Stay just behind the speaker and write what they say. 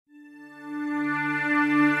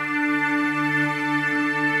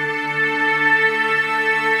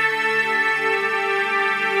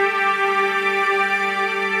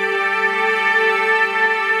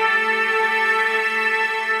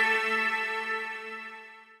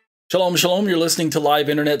Shalom, shalom. You're listening to Live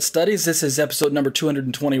Internet Studies. This is episode number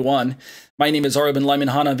 221. My name is Ariel, ben-Lyman,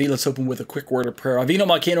 HaNaviy. Let's open with a quick word of prayer. Avinu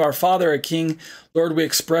Malkeinu, our Father, our King. Lord, we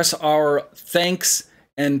express our thanks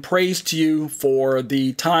and praise to you for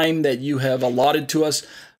the time that you have allotted to us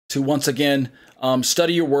to once again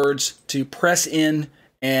study your words, to press in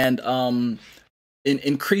and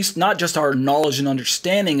increase not just our knowledge and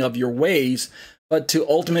understanding of your ways, but to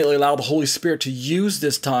ultimately allow the Holy Spirit to use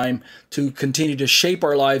this time to continue to shape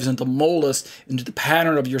our lives and to mold us into the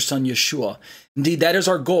pattern of your Son, Yeshua. Indeed, that is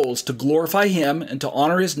our goal, is to glorify him and to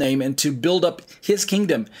honor his name and to build up his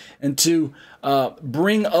kingdom and to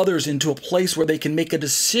bring others into a place where they can make a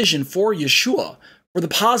decision for Yeshua, for the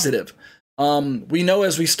positive. We know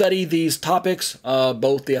as we study these topics,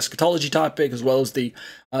 both the eschatology topic as well as the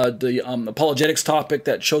apologetics topic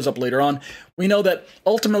that shows up later on, we know that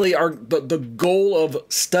ultimately the goal of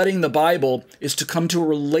studying the Bible is to come to a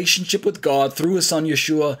relationship with God through his Son,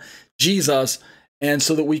 Yeshua, Jesus, and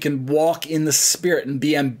so that we can walk in the Spirit and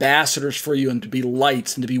be ambassadors for you and to be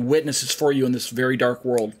lights and to be witnesses for you in this very dark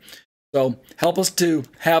world. So help us to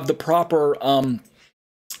have the proper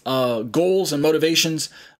goals and motivations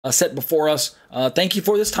set before us. Thank you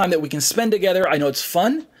for this time that we can spend together. I know it's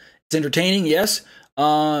fun, it's entertaining, yes,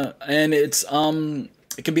 and it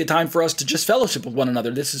can be a time for us to just fellowship with one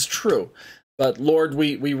another. This is true, but Lord,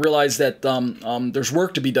 we realize that there's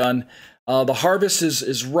work to be done. The harvest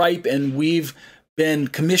is ripe, and we've been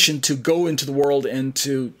commissioned to go into the world and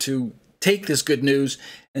to take this good news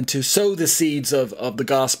and to sow the seeds of the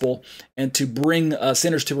gospel and to bring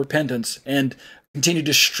sinners to repentance and continue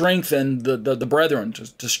to strengthen the brethren,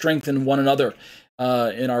 to strengthen one another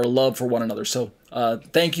in our love for one another. So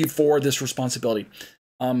thank you for this responsibility.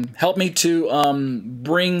 Help me to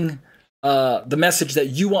bring the message that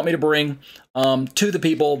you want me to bring to the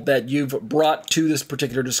people that you've brought to this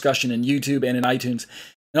particular discussion in YouTube and in iTunes.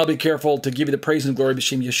 And I'll be careful to give you the praise and glory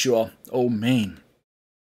b'shem Yeshua. Amen.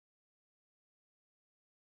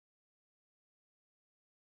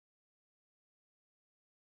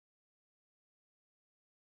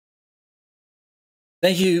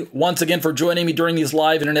 Thank you once again for joining me during these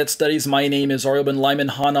live internet studies. My name is Ariel, ben-Lyman,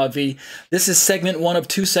 HaNaviy. This is segment one of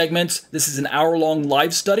two segments. This is an hour-long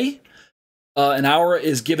live study. An hour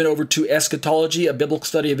is given over to eschatology, a biblical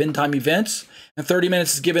study of end-time events. And 30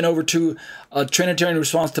 minutes is given over to a Trinitarian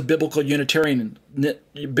response to biblical Unitarianism.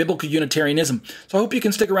 So I hope you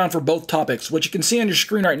can stick around for both topics. What you can see on your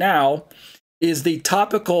screen right now is the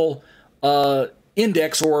topical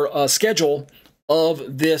index or schedule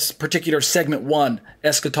of this particular segment one,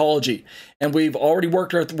 eschatology. And we've already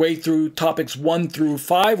worked our way through topics 1 through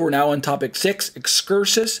 5. We're now on topic 6,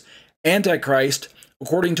 excursus, Antichrist,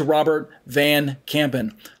 according to Robert Van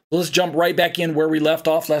Kampen. Let's jump right back in where we left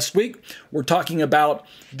off last week. We're talking about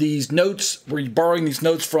these notes. We're borrowing these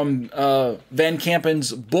notes from Van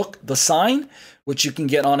Kampen's book, The Sign, which you can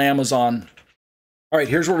get on Amazon. All right,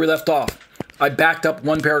 here's where we left off. I backed up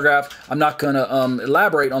one paragraph. I'm not going to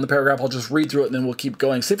elaborate on the paragraph. I'll just read through it, and then we'll keep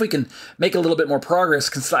going. See if we can make a little bit more progress,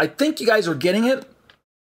 because I think you guys are getting it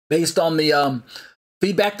based on the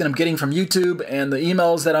feedback that I'm getting from YouTube and the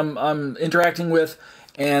emails that I'm interacting with.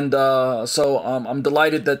 And so I'm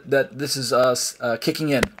delighted that this is kicking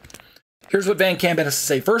in. Here's what Van Kampen has to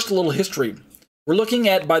say. First, a little history. We're looking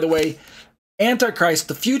at, by the way, Antichrist,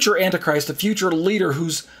 the future leader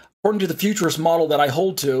who's, according to the futurist model that I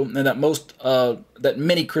hold to, and that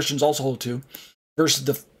many Christians also hold to, versus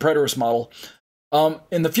the preterist model.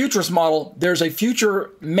 In the futurist model, there's a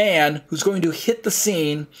future man who's going to hit the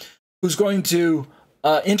scene, who's going to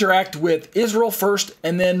interact with Israel first,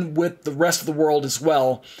 and then with the rest of the world as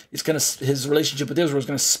well. His relationship with Israel is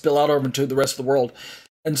going to spill out over into the rest of the world.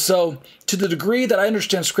 And so, to the degree that I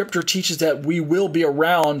understand, Scripture teaches that we will be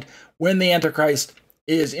around when the Antichrist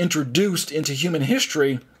is introduced into human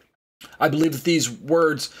history. I believe that these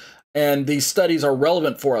words and these studies are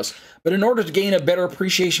relevant for us. But in order to gain a better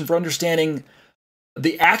appreciation for understanding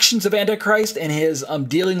the actions of Antichrist and his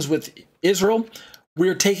dealings with Israel,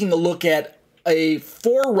 we're taking a look at a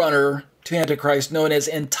forerunner to Antichrist known as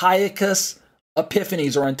Antiochus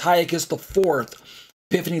Epiphanes, or Antiochus IV.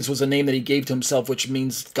 Epiphanes was a name that he gave to himself, which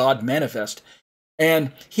means God manifest.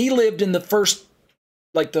 And he lived in the first,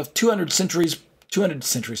 like the 200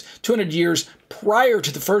 years prior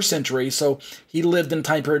to the first century. So he lived in a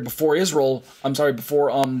time period before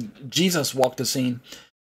before Jesus walked the scene.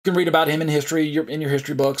 You can read about him in history, in your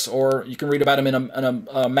history books, or you can read about him in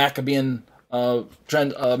a Maccabean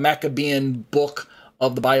book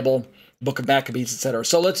of the Bible, Book of Maccabees, etc.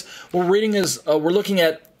 So we're looking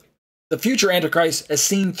at the future Antichrist as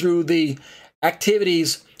seen through the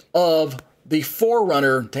activities of the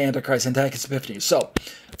forerunner to Antichrist, Antiochus Epiphanes. So,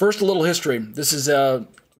 first, a little history. This is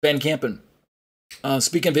Van Kampen.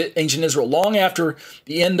 Speaking of ancient Israel, long after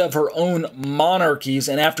the end of her own monarchies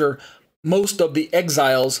and after most of the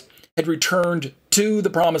exiles had returned to the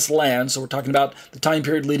Promised Land, so we're talking about the time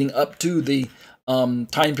period leading up to the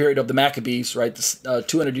time period of the Maccabees, right,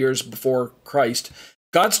 200 years before Christ,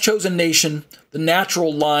 God's chosen nation, the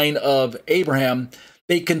natural line of Abraham,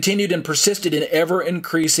 they continued and persisted in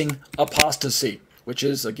ever-increasing apostasy, which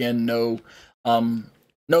is, again, no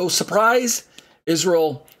surprise.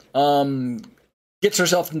 Israel gets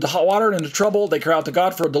herself into hot water and into trouble. They cry out to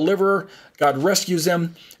God for a deliverer. God rescues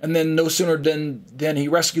them, and then no sooner than he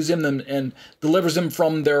rescues them and delivers them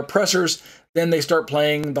from their oppressors, then they start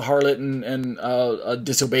playing the harlot and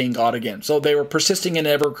disobeying God again. So they were persisting in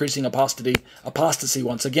ever-increasing apostasy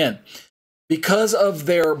once again. Because of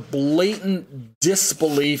their blatant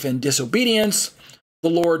disbelief and disobedience, the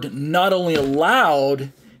Lord not only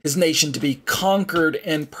allowed his nation to be conquered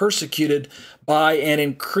and persecuted by an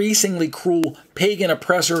increasingly cruel pagan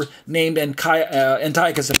oppressor named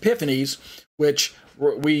Antiochus Epiphanes, which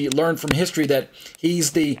we learn from history that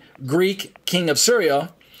he's the Greek king of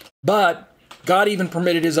Syria, but God even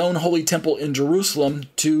permitted his own holy temple in Jerusalem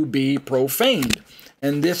to be profaned.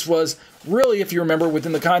 And this was really, if you remember,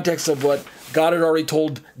 within the context of what God had already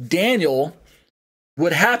told Daniel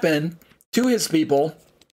would happen to his people.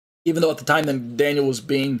 Even though at the time that Daniel was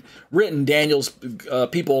being written, Daniel's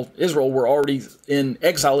people, Israel, were already in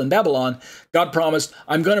exile in Babylon. God promised,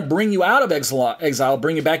 I'm going to bring you out of exile,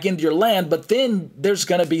 bring you back into your land, but then there's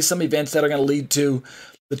going to be some events that are going to lead to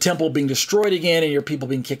the temple being destroyed again and your people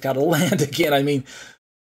being kicked out of the land again. I mean,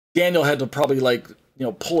 Daniel had to probably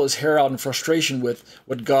pull his hair out in frustration with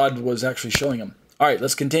what God was actually showing him. All right,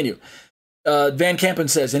 let's continue. Van Kampen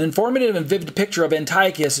says, an informative and vivid picture of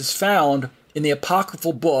Antiochus is found in the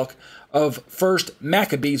apocryphal book of First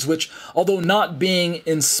Maccabees, which, although not being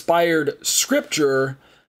inspired scripture,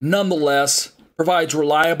 nonetheless provides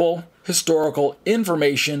reliable historical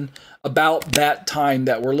information about that time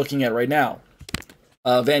that we're looking at right now.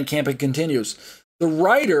 Van Kampen continues, the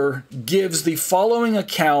writer gives the following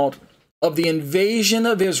account of the invasion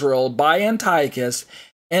of Israel by Antiochus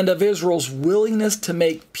and of Israel's willingness to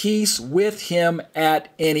make peace with him at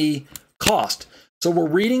any cost. So we're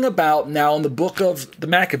reading about now in the book of the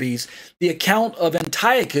Maccabees, the account of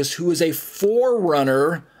Antiochus, who is a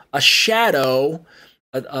forerunner, a shadow,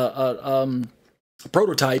 a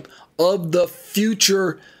prototype of the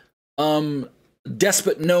future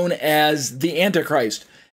despot known as the Antichrist.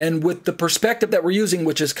 And with the perspective that we're using,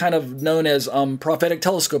 which is kind of known as prophetic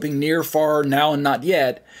telescoping, near, far, now, and not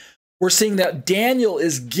yet, we're seeing that Daniel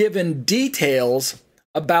is given details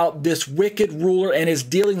about this wicked ruler and his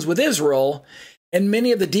dealings with Israel. And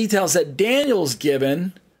many of the details that Daniel's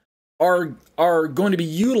given are going to be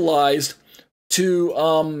utilized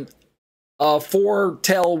to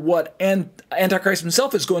foretell what Antichrist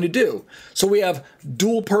himself is going to do. So we have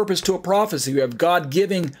dual purpose to a prophecy. We have God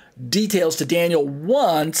giving details to Daniel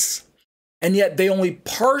once, and yet they only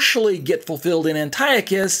partially get fulfilled in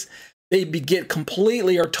Antiochus. They get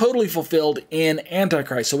completely or totally fulfilled in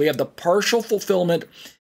Antichrist. So we have the partial fulfillment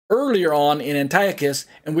earlier on in Antiochus,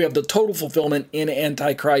 and we have the total fulfillment in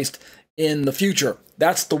Antichrist in the future.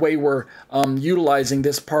 That's the way we're utilizing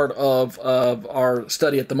this part of our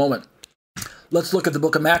study at the moment. Let's look at the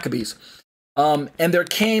book of Maccabees. And there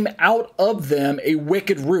came out of them a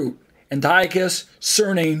wicked root, Antiochus,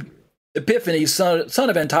 surnamed Epiphanes, son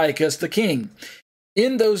of Antiochus the king.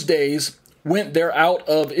 In those days went there out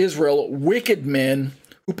of Israel wicked men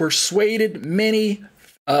who persuaded many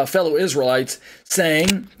fellow Israelites,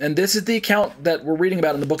 saying, and this is the account that we're reading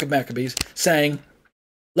about in the book of Maccabees, saying,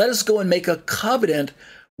 let us go and make a covenant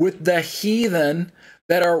with the heathen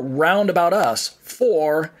that are round about us,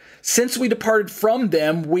 for since we departed from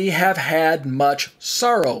them, we have had much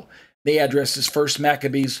sorrow. The address is 1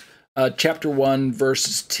 Maccabees chapter 1,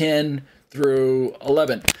 verses 10 through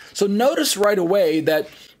 11. So notice right away that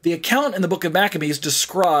the account in the book of Maccabees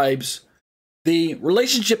describes the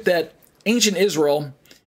relationship that ancient Israel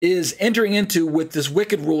is entering into with this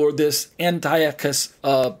wicked ruler, this Antiochus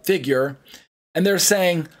figure. And they're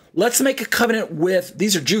saying, let's make a covenant with,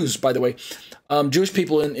 these are Jews, by the way, Jewish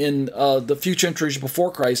people in the few centuries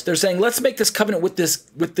before Christ. They're saying, let's make this covenant with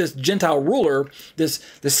this Gentile ruler, this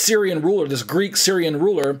Syrian ruler, this Greek Syrian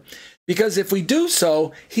ruler, because if we do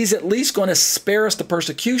so, he's at least going to spare us the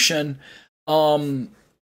persecution from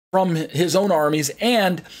his own armies.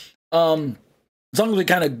 And as long as we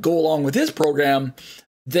kind of go along with his program,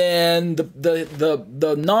 then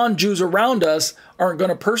the non-Jews around us aren't going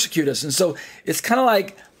to persecute us. And so it's kind of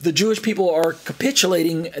like the Jewish people are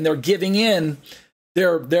capitulating and they're giving in.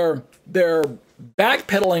 They're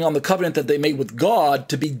backpedaling on the covenant that they made with God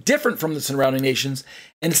to be different from the surrounding nations.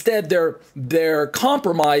 Instead, they're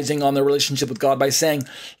compromising on their relationship with God by saying,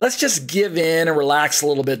 let's just give in and relax a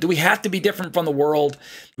little bit. Do we have to be different from the world? Do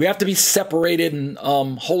we have to be separated and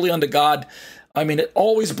holy unto God? I mean, it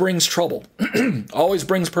always brings trouble, always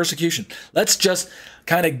brings persecution. Let's just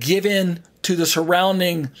kind of give in to the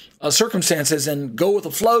surrounding circumstances and go with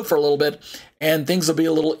the flow for a little bit, and things will be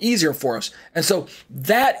a little easier for us. And so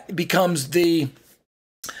that becomes the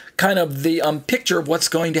kind of the picture of what's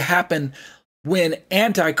going to happen when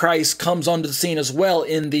Antichrist comes onto the scene as well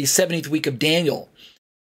in the 70th week of Daniel.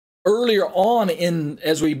 Earlier on,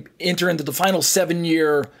 as we enter into the final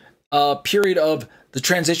 7-year period of the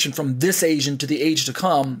transition from this age into the age to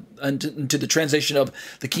come, and into the transition of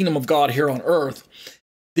the kingdom of God here on earth,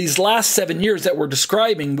 these last 7 years that we're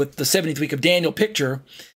describing with the 70th week of Daniel picture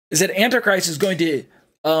is that Antichrist is going to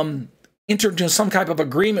enter into some type of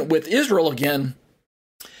agreement with Israel again,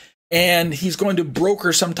 and he's going to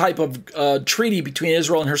broker some type of treaty between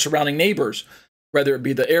Israel and her surrounding neighbors, whether it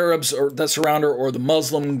be the Arabs or that surround her, or the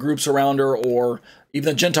Muslim groups around her, or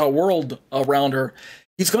even the Gentile world around her.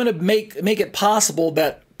 He's going to make it possible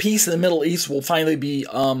that peace in the Middle East will finally be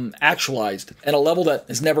actualized at a level that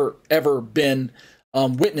has never, ever been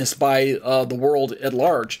witnessed by the world at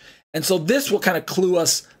large. And so this will kind of clue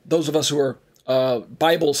us, those of us who are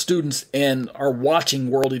Bible students and are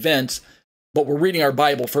watching world events, but we're reading our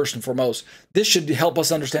Bible first and foremost. This should help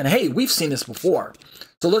us understand, hey, we've seen this before.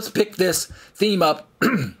 So let's pick this theme up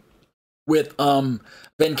with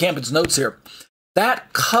Ben Campen's notes here.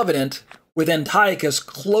 That covenant with Antiochus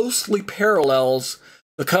closely parallels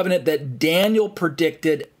the covenant that Daniel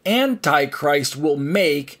predicted Antichrist will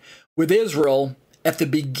make with Israel at the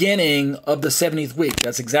beginning of the 70th week.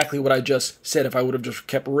 That's exactly what I just said. If I would have just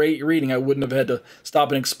kept reading, I wouldn't have had to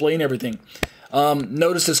stop and explain everything.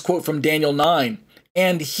 Notice this quote from Daniel 9.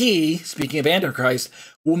 And he, speaking of Antichrist,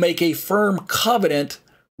 will make a firm covenant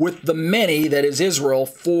with the many, that is Israel,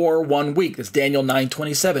 for 1 week. That's Daniel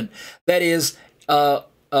 9:27. That is,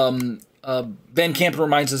 Van Campen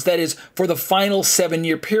reminds us, that is for the final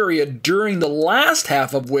 7-year period, during the last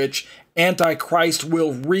half of which Antichrist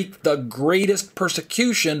will wreak the greatest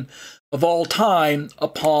persecution of all time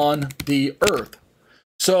upon the earth.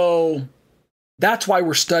 So that's why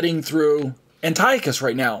we're studying through Antiochus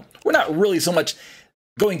right now. We're not really so much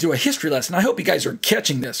going through a history lesson. I hope you guys are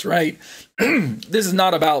catching this, right? This is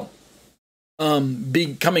not about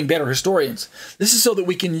becoming better historians. This is so that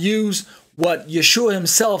we can use what Yeshua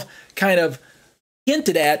himself kind of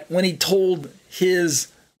hinted at when he told his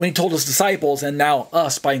disciples, and now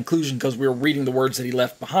us by inclusion, because we're reading the words that he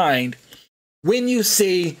left behind. When you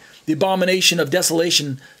see the abomination of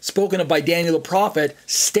desolation spoken of by Daniel the prophet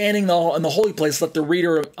standing in the holy place, let the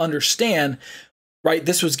reader understand, right?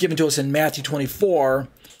 This was given to us in Matthew 24.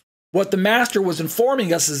 What the master was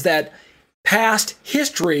informing us is that past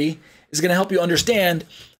history is going to help you understand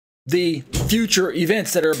the future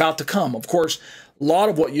events that are about to come. Of course, a lot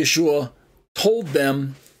of what Yeshua told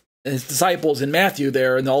them, his disciples in Matthew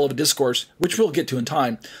there in the Olivet Discourse, which we'll get to in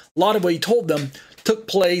time, a lot of what he told them took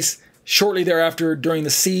place shortly thereafter during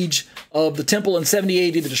the siege of the temple in 70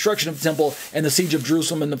 AD, the destruction of the temple, and the siege of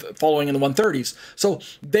Jerusalem in the following in the 130s. So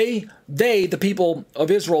they, the people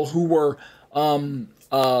of Israel who were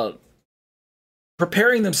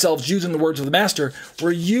preparing themselves using the words of the master,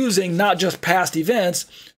 were using not just past events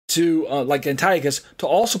to, like Antiochus, to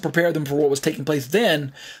also prepare them for what was taking place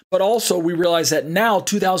then, but also we realize that now,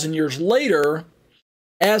 2,000 years later,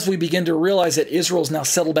 as we begin to realize that Israel's now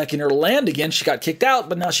settled back in her land again, she got kicked out,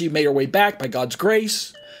 but now she made her way back by God's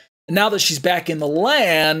grace. And now that she's back in the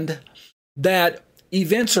land, that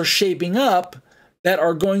events are shaping up that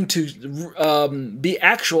are going to be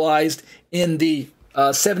actualized in the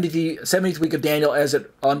 70th week of Daniel as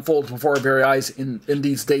it unfolds before our very eyes in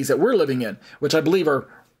these days that we're living in, which I believe are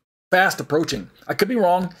fast approaching. I could be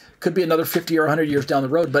wrong. Could be another 50 or 100 years down the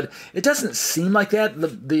road, but it doesn't seem like that.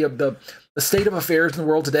 The state of affairs in the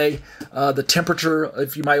world today, the temperature,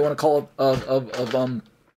 if you might want to call it,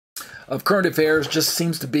 of current affairs, just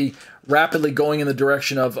seems to be rapidly going in the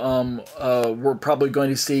direction of we're probably going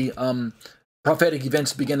to see prophetic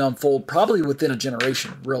events begin to unfold probably within a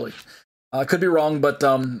generation, really. I could be wrong, but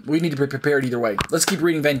we need to be prepared either way. Let's keep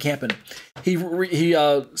reading Van Campen. He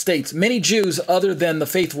states, many Jews other than the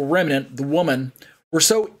faithful remnant, the woman, were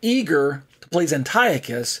so eager to please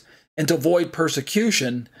Antiochus and to avoid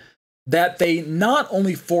persecution that they not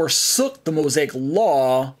only forsook the Mosaic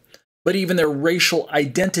law, but even their racial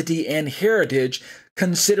identity and heritage,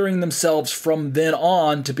 considering themselves from then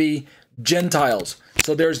on to be Gentiles.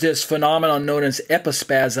 So there's this phenomenon known as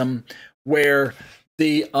epispasm, where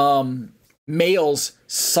the males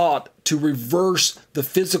sought to reverse the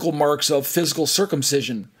physical marks of physical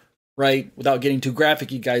circumcision, right? Without getting too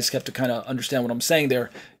graphic, you guys have to kind of understand what I'm saying there.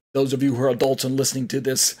 Those of you who are adults and listening to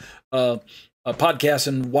this podcast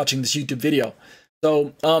and watching this YouTube video.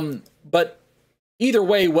 So, but either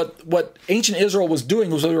way, what ancient Israel was doing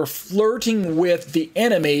was they were flirting with the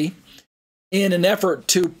enemy in an effort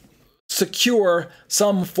to secure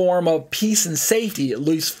some form of peace and safety, at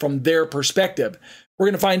least from their perspective. We're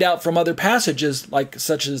going to find out from other passages,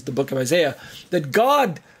 such as the book of Isaiah, that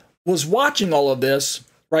God was watching all of this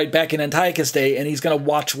right back in Antiochus' day, and he's going to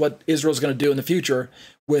watch what Israel's going to do in the future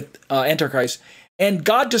with Antichrist. And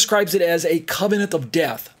God describes it as a covenant of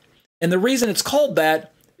death. And the reason it's called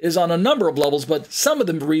that is on a number of levels, but some of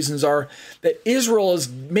the reasons are that Israel is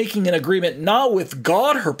making an agreement not with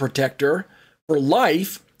God, her protector, for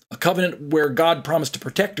life, a covenant where God promised to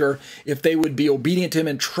protect her if they would be obedient to him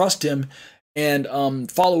and trust him and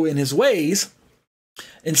follow in his ways.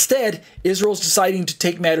 Instead, Israel's deciding to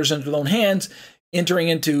take matters into their own hands, entering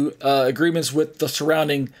into agreements with the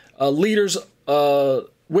surrounding leaders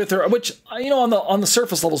with her, which, on the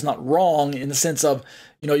surface level is not wrong in the sense of,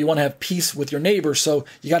 you want to have peace with your neighbor, so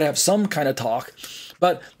you got to have some kind of talk.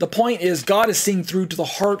 But the point is, God is seeing through to the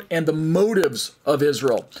heart and the motives of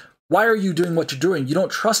Israel. Why are you doing what you're doing? You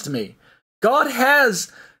don't trust me. God has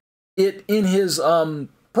it in his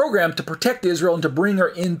program to protect Israel and to bring her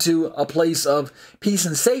into a place of peace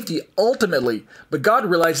and safety ultimately. But God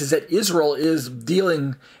realizes that Israel is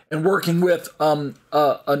dealing and working with an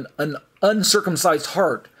uncircumcised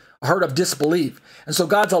heart, a heart of disbelief. And so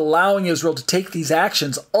God's allowing Israel to take these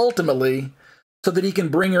actions ultimately so that he can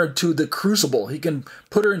bring her to the crucible. He can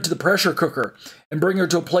put her into the pressure cooker and bring her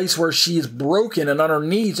to a place where she is broken and on her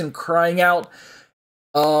knees and crying out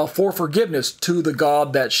for forgiveness to the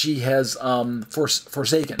God that she has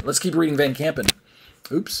forsaken. Let's keep reading Van Kampen.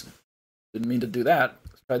 Oops, didn't mean to do that.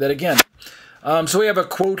 Let's try that again. So we have a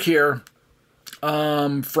quote here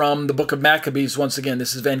from the book of Maccabees. Once again,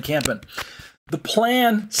 this is Van Kampen. The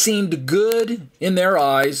plan seemed good in their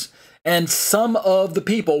eyes, and some of the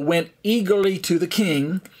people went eagerly to the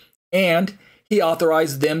king, and he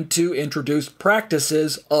authorized them to introduce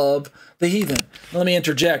practices of the heathen. Now, let me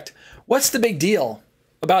interject. What's the big deal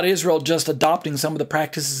about Israel just adopting some of the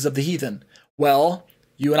practices of the heathen? Well,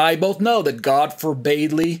 you and I both know that God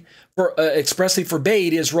expressly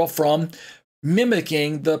forbade Israel from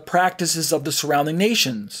mimicking the practices of the surrounding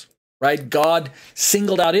nations. Right? God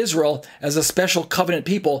singled out Israel as a special covenant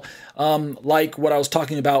people, like what I was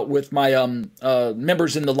talking about with my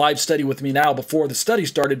members in the live study with me now before the study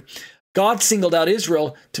started. God singled out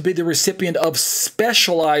Israel to be the recipient of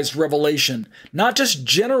specialized revelation, not just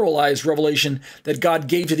generalized revelation that God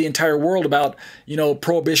gave to the entire world about,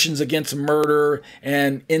 prohibitions against murder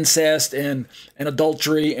and incest and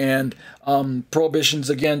adultery and prohibitions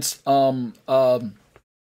against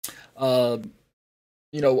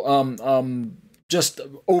just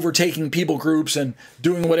overtaking people groups and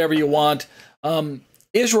doing whatever you want.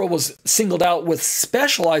 Israel was singled out with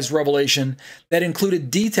specialized revelation that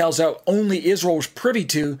included details that only Israel was privy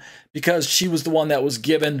to because she was the one that was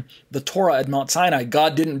given the Torah at Mount Sinai.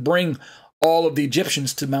 God didn't bring all of the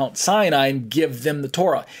Egyptians to Mount Sinai and give them the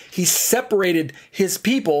Torah. He separated his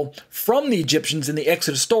people from the Egyptians in the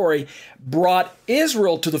Exodus story, brought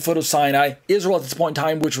Israel to the foot of Sinai. Israel at this point in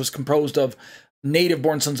time, which was composed of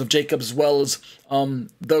native-born sons of Jacob, as well as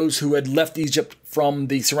those who had left Egypt from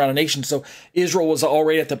the surrounding nations. So Israel was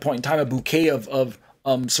already at that point in time a bouquet of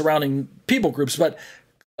surrounding people groups, but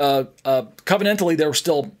covenantally they were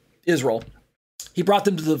still Israel. He brought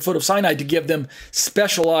them to the foot of Sinai to give them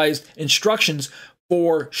specialized instructions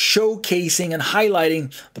for showcasing and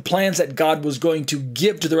highlighting the plans that God was going to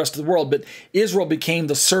give to the rest of the world. But Israel became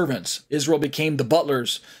the servants. Israel became the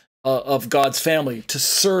butlers of God's family to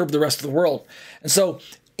serve the rest of the world. And so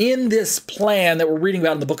in this plan that we're reading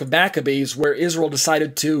about in the book of Maccabees, where Israel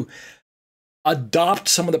decided to adopt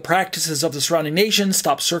some of the practices of the surrounding nations,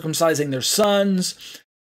 stop circumcising their sons,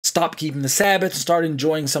 stop keeping the Sabbath, and start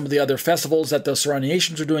enjoying some of the other festivals that the surrounding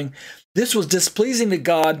nations were doing, this was displeasing to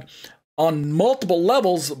God on multiple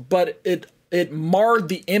levels, but it marred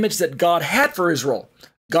the image that God had for Israel.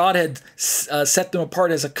 God had set them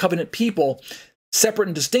apart as a covenant people, separate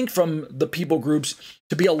and distinct from the people groups,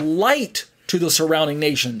 to be a light to the surrounding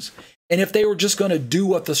nations. And if they were just going to do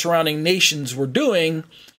what the surrounding nations were doing,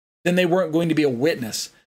 then they weren't going to be a witness.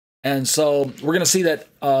 And so we're going to see that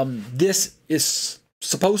this is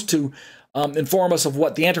supposed to inform us of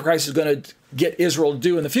what the Antichrist is going to get Israel to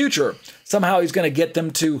do in the future. Somehow he's going to get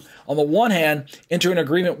them to, on the one hand, enter an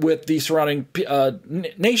agreement with the surrounding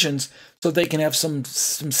nations so they can have some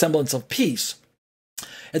semblance of peace.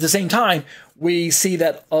 At the same time, we see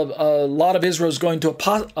that a lot of Israel is going to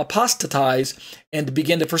apostatize and to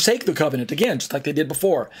begin to forsake the covenant again, just like they did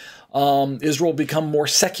before. Israel will become more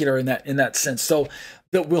secular in that sense. So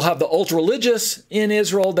that we'll have the ultra-religious in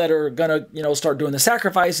Israel that are going to, start doing the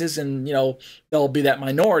sacrifices, and, they'll be that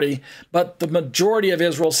minority. But the majority of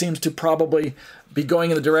Israel seems to probably be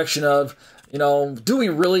going in the direction of, do we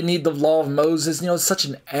really need the law of Moses? It's such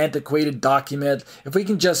an antiquated document. If we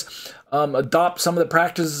can just adopt some of the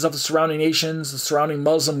practices of the surrounding nations, the surrounding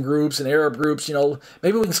Muslim groups and Arab groups,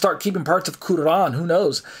 maybe we can start keeping parts of Quran. Who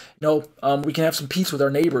knows? We can have some peace with our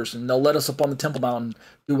neighbors, and they'll let us up on the Temple Mount and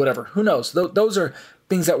do whatever. Who knows? Those are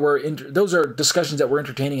things that those are discussions that we're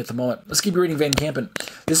entertaining at the moment. Let's keep reading Van Kampen.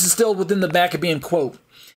 This is still within the Maccabean quote.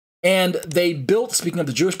 And they built, speaking of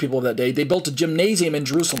the Jewish people of that day, they built a gymnasium in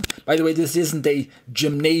Jerusalem. By the way, this isn't a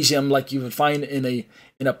gymnasium like you would find in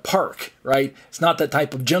a park, right? It's not that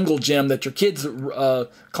type of jungle gym that your kids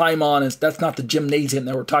climb on. That's not the gymnasium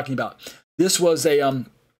that we're talking about. This was a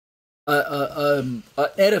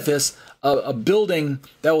edifice, a building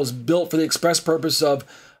that was built for the express purpose of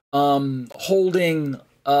holding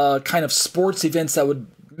kind of sports events that would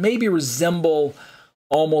maybe resemble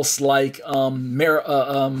almost like what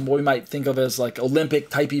we might think of as like Olympic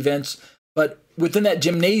type events. But within that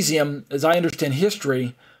gymnasium, as I understand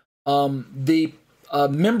history, the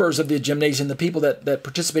members of the gymnasium, the people that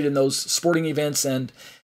participated in those sporting events and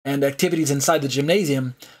activities inside the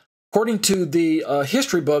gymnasium, according to the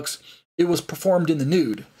history books, it was performed in the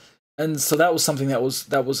nude. And so that was something that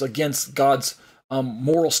was against God's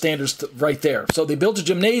moral standards right there. So they built a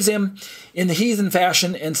gymnasium in the heathen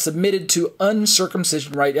fashion and submitted to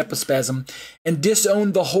uncircumcision, right, epispasm, and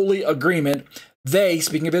disowned the holy agreement. They,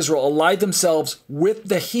 speaking of Israel, allied themselves with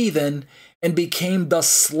the heathen and became the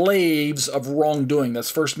slaves of wrongdoing.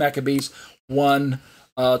 That's 1 Maccabees 1,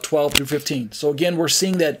 12 through 15. So again, we're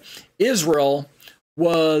seeing that Israel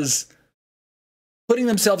was putting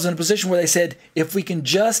themselves in a position where they said, if we can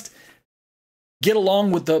just get along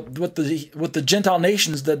with the Gentile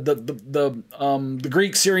nations, the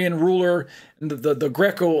Greek Syrian ruler, and the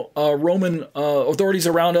Greco-Roman authorities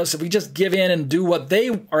around us, if we just give in and do what they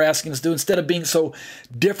are asking us to do, instead of being so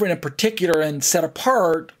different and particular and set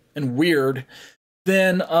apart and weird,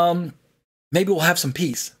 then maybe we'll have some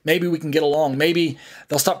peace. Maybe we can get along. Maybe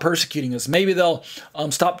they'll stop persecuting us. Maybe they'll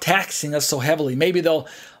stop taxing us so heavily. Maybe they'll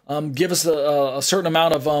give us a certain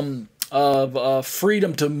amount of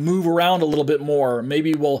freedom to move around a little bit more.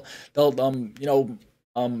 Maybe they'll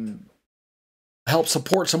help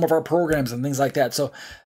support some of our programs and things like that. So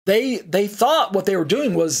they thought what they were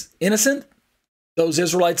doing was innocent. Those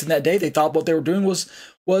Israelites in that day, they thought what they were doing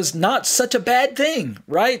was not such a bad thing,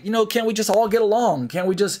 right? Can't we just all get along? Can't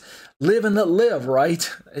we just live and let live,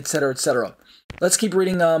 right? Et cetera, et cetera. Let's keep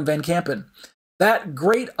reading Van Kampen. That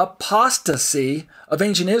great apostasy of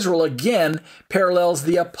ancient Israel again parallels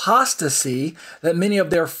the apostasy that many of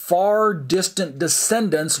their far distant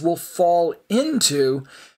descendants will fall into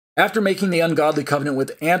after making the ungodly covenant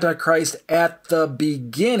with Antichrist at the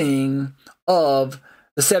beginning of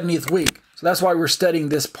the 70th week. So that's why we're studying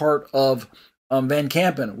this part of Van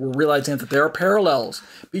Kampen. We're realizing that there are parallels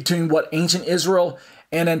between what ancient Israel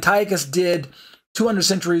and Antiochus did 200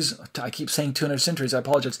 centuries, I keep saying 200 centuries, I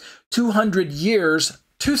apologize, 200 years,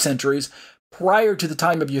 2 centuries prior to the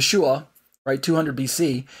time of Yeshua, right, 200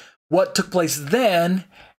 BC, what took place then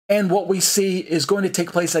and what we see is going to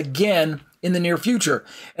take place again in the near future.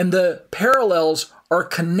 And the parallels are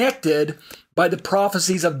connected by the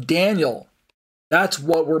prophecies of Daniel. That's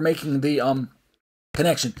what we're making the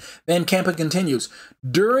connection. Van Kampen continues,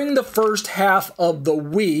 during the first half of the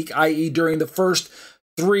week, i.e. during the first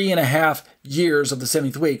 3.5 years of the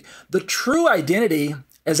 70th week, the true identity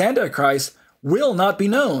as Antichrist will not be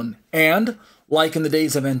known. And, like in the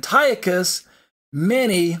days of Antiochus,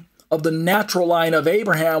 many of the natural line of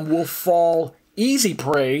Abraham will fall easy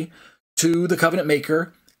prey to the covenant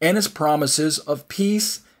maker and his promises of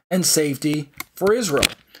peace and safety for Israel.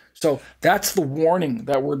 So that's the warning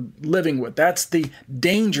that we're living with. That's the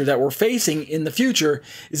danger that we're facing in the future,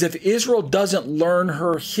 is if Israel doesn't learn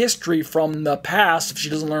her history from the past, if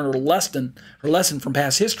she doesn't learn her lesson from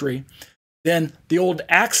past history, then the old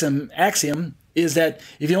axiom is that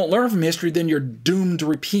if you don't learn from history, then you're doomed to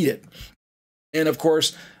repeat it. And of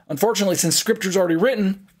course, unfortunately, since Scripture's already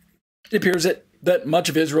written, it appears that much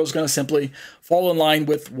of Israel is going to simply fall in line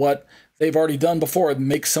with what they've already done before and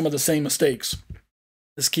make some of the same mistakes.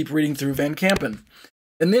 Let's keep reading through Van Kampen.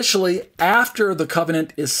 initially, after the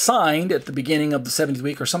covenant is signed at the beginning of the 70th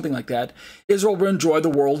week or something like that, Israel will enjoy the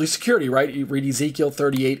worldly security, right? You read Ezekiel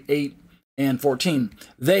 38, 8 and 14.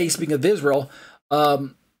 They, speaking of Israel,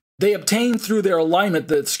 they obtain through their alignment,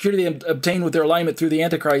 the security they obtain with their alignment through the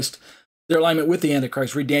Antichrist, their alignment with the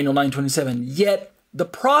Antichrist. Read Daniel 9:27. Yet the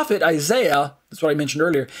prophet Isaiah, that's what I mentioned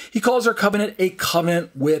earlier, he calls their covenant a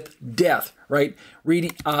covenant with death, right?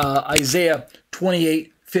 Read Isaiah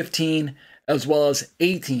 28:15 as well as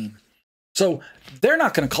 18. So they're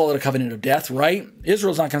not going to call it a covenant of death, right?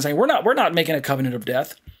 Israel's not going to say, we're not making a covenant of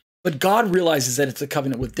death. But God realizes that it's a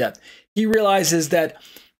covenant with death. He realizes that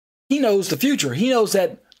he knows the future. He knows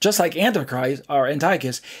that just like Antichrist or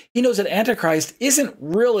Antiochus, he knows that Antichrist isn't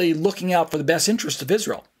really looking out for the best interest of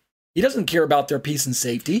Israel. He doesn't care about their peace and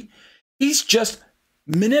safety. He's just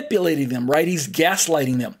manipulating them, right? He's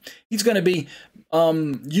gaslighting them. He's going to be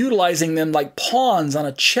utilizing them like pawns on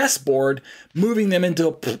a chessboard, moving them into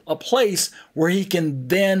a place where he can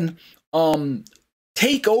then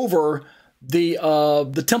take over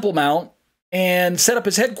the Temple Mount and set up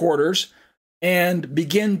his headquarters and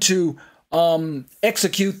begin to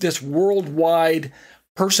execute this worldwide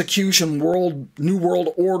persecution, new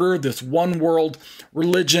world order, this one world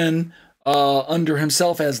religion under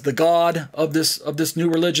himself as the God of this new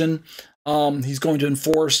religion. He's going to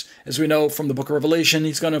enforce, as we know from the book of Revelation,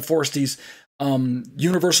 he's going to enforce these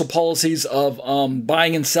universal policies of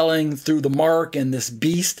buying and selling through the mark and this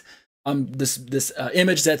beast, this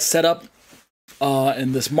image that's set up,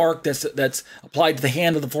 and this mark that's applied to the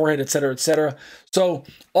hand of the forehead, etc., etc. So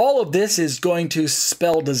all of this is going to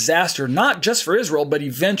spell disaster, not just for Israel, but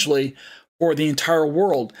eventually for the entire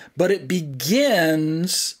world. But it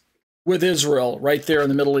begins with Israel right there in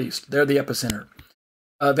the Middle East. They're the epicenter.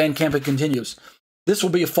 Van Kampen continues, this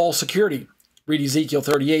will be a false security. Read Ezekiel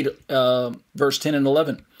 38, verse 10 and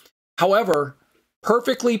 11. However,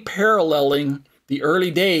 perfectly paralleling the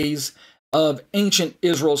early days of ancient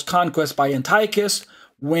Israel's conquest by Antiochus,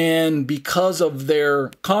 when, because of their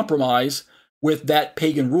compromise with that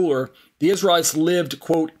pagan ruler, the Israelites lived,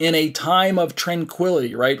 quote, in a time of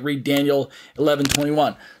tranquility, right? Read Daniel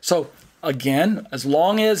 11:21. So again, as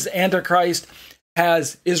long as Antichrist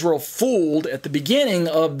has Israel fooled at the beginning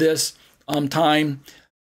of this time,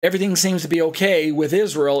 everything seems to be okay with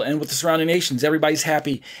Israel and with the surrounding nations. Everybody's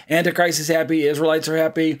happy. Antichrist is happy. Israelites are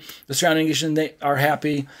happy. The surrounding nations are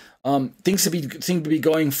happy. Things seem to be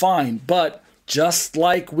going fine. But just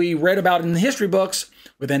like we read about in the history books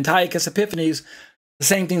with Antiochus Epiphanes, the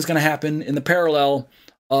same thing's going to happen in the parallel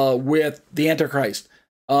with the Antichrist.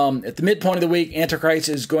 At the midpoint of the week, Antichrist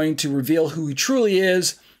is going to reveal who he truly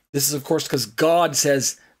is. This is, of course, because God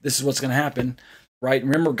says this is what's going to happen, right?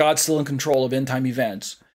 Remember, God's still in control of end-time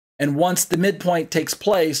events. And once the midpoint takes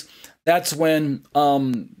place, that's when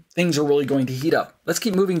things are really going to heat up. Let's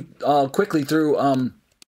keep moving quickly through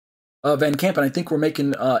Van Kampen. I think we're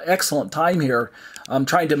making excellent time here. I'm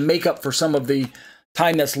trying to make up for some of the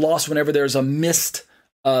time that's lost whenever there's a missed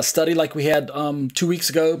study like we had 2 weeks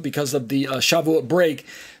ago because of the Shavuot break.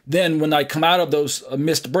 Then when I come out of those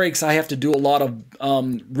missed breaks, I have to do a lot of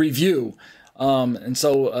review. And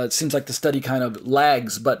so it seems like the study kind of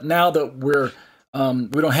lags. But now that we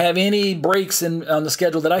don't have any breaks on the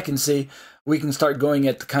schedule that I can see, we can start going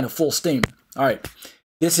at kind of full steam. All right.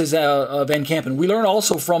 This is Van Kampen. We learn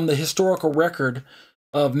also from the historical record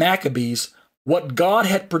of Maccabees what God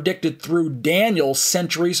had predicted through Daniel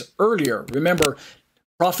centuries earlier. Remember,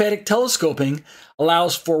 prophetic telescoping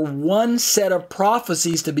allows for one set of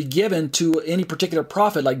prophecies to be given to any particular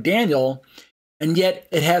prophet like Daniel, and yet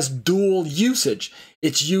it has dual usage.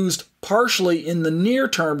 It's used partially in the near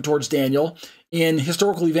term towards Daniel in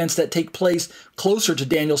historical events that take place closer to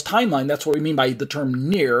Daniel's timeline. That's what we mean by the term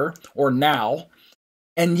near or now.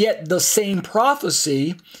 And yet the same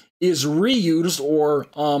prophecy is reused or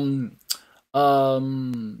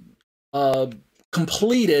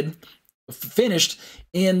completed, finished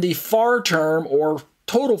in the far term or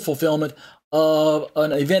total fulfillment of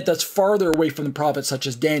an event that's farther away from the prophet, such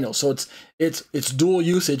as Daniel. So it's dual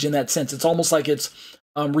usage in that sense. It's almost like it's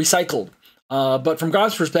recycled. But from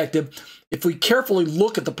God's perspective, if we carefully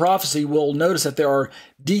look at the prophecy, we'll notice that there are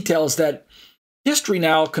details that history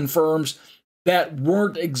now confirms that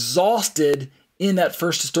weren't exhausted in that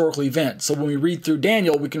first historical event. So when we read through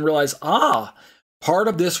Daniel, we can realize, part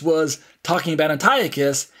of this was talking about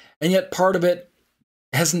Antiochus, and yet part of it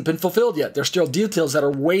hasn't been fulfilled yet. There's still details that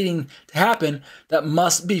are waiting to happen that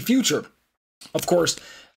must be future. Of course,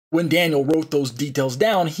 when Daniel wrote those details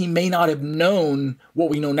down, he may not have known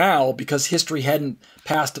what we know now because history hadn't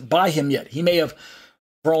passed by him yet. He may have,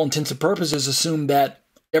 for all intents and purposes, assumed that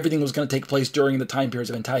everything was going to take place during the time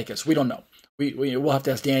periods of Antiochus. We don't know. we'll have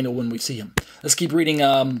to ask Daniel when we see him. Let's keep reading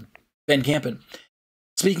Ben Campen.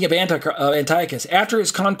 Speaking of Antiochus, after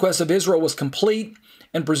his conquest of Israel was complete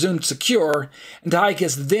and presumed secure,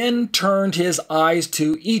 Antiochus then turned his eyes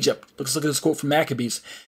to Egypt. Let's look at this quote from Maccabees.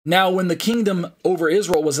 Now, when the kingdom over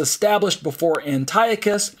Israel was established before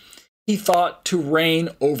Antiochus, he thought to reign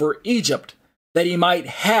over Egypt, that he might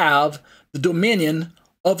have the dominion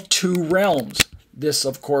of two realms. This,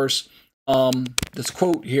 of course, this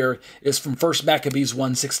quote here is from 1 Maccabees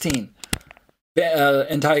 1:16.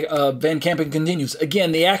 Van Campen continues,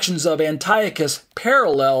 again, the actions of Antiochus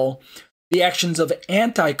parallel the actions of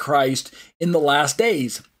Antichrist in the last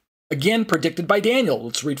days. Again, predicted by Daniel.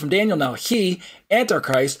 Let's read from Daniel now. He,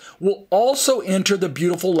 Antichrist, will also enter the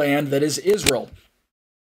beautiful land that is Israel.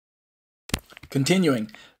 Continuing,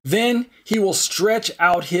 then he will stretch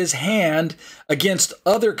out his hand against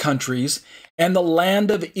other countries, and the land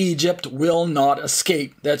of Egypt will not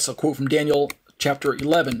escape. That's a quote from Daniel chapter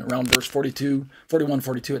 11, around verse 42, 41,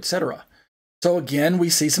 42, etc. So again, we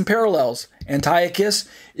see some parallels. Antiochus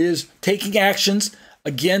is taking actions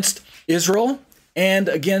against Israel and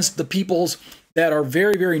against the peoples that are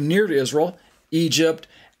very, very near to Israel, Egypt,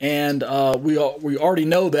 and we already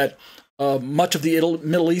know that much of the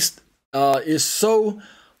Middle East is so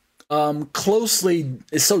densely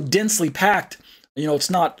packed. You know, it's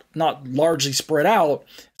not largely spread out.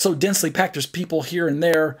 It's so densely packed. There's people here and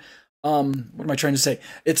there. What am I trying to say?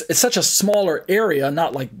 It's such a smaller area,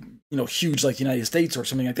 not like, you know, huge like the United States or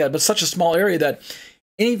something like that, but such a small area that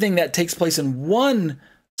anything that takes place in one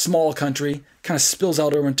small country kind of spills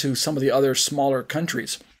out over into some of the other smaller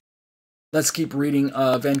countries. Let's keep reading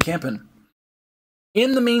Van Campen.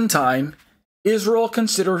 In the meantime, Israel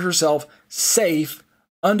considered herself safe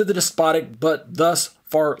under the despotic but thus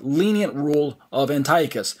far lenient rule of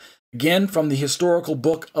Antiochus. Again, from the historical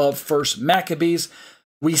book of 1 Maccabees,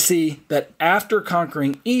 we see that after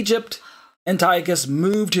conquering Egypt, Antiochus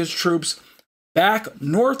moved his troops back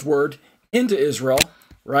northward into Israel,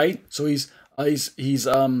 right? So he's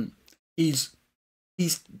got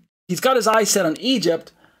his eyes set on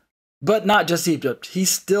Egypt, but not just Egypt. He's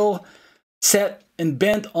still set and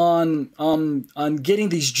bent on getting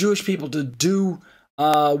these Jewish people to do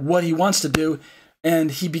what he wants to do, and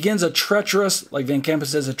he begins a treacherous, like Van Campen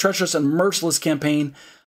says, a treacherous and merciless campaign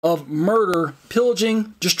of murder,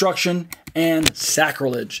 pillaging, destruction, and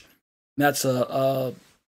sacrilege. That's Van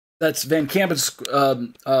Campen's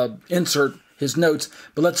insert, his notes,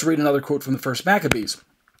 but let's read another quote from the First Maccabees.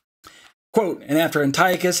 Quote, and after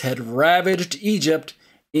Antiochus had ravaged Egypt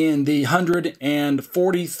in the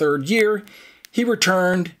 143rd year, he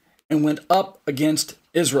returned and went up against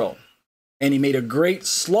Israel. And he made a great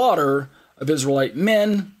slaughter of Israelite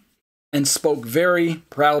men and spoke very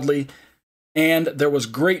proudly. And there was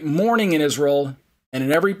great mourning in Israel and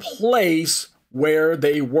in every place where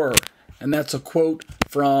they were. And that's a quote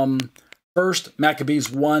from 1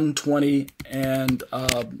 Maccabees 1, 20 and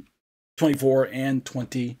 24 and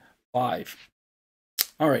 25.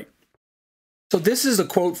 All right. So this is a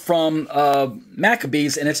quote from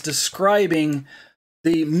Maccabees, and it's describing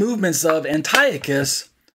the movements of Antiochus,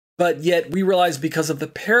 but yet we realize because of the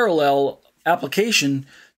parallel application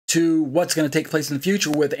to what's going to take place in the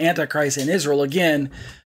future with Antichrist and Israel, again,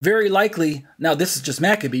 very likely, now this is just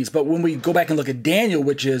Maccabees, but when we go back and look at Daniel,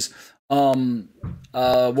 which is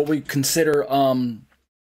what we consider,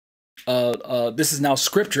 this is now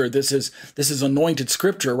scripture, this is anointed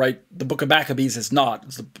scripture, right? The book of Maccabees is not.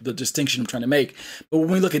 It's the distinction I'm trying to make. But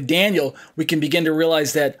when we look at Daniel, we can begin to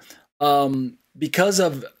realize that because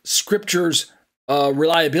of scripture's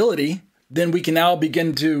reliability, then we can now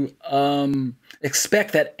begin to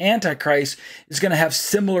expect that Antichrist is going to have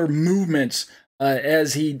similar movements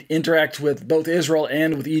as he interacts with both Israel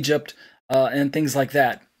and with Egypt and things like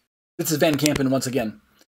that. This is Van Campen once again.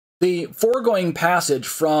 The foregoing passage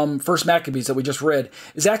from 1 Maccabees that we just read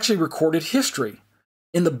is actually recorded history.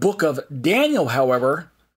 In the book of Daniel, however,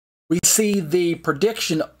 we see the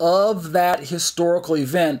prediction of that historical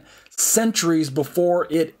event centuries before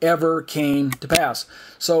it ever came to pass.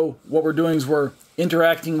 So what we're doing is we're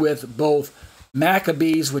interacting with both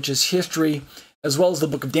Maccabees, which is history, as well as the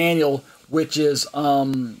book of Daniel, which is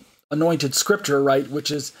anointed scripture, right, which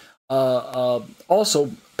is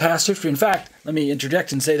also past history. In fact, let me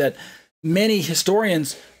interject and say that many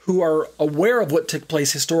historians who are aware of what took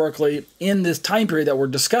place historically in this time period that we're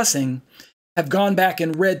discussing have gone back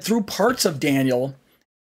and read through parts of Daniel,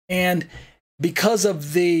 and because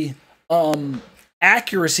of the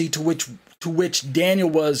accuracy to which Daniel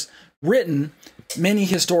was written, many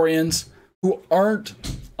historians who aren't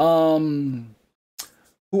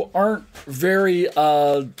who aren't very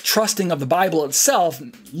trusting of the Bible itself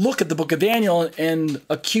look at the book of Daniel and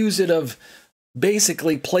accuse it of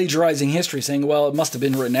basically plagiarizing history, saying, well, it must have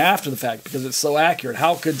been written after the fact because it's so accurate.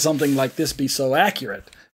 How could something like this be so accurate?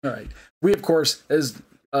 All right. We, of course, as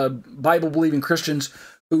Bible-believing Christians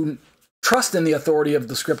who trust in the authority of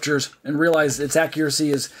the scriptures and realize its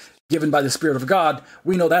accuracy is given by the Spirit of God,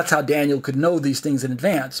 we know that's how Daniel could know these things in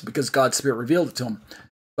advance, because God's Spirit revealed it to him.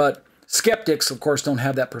 But skeptics, of course, don't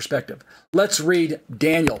have that perspective. Let's read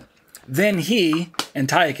Daniel. Then he,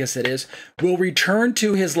 Antiochus it is, will return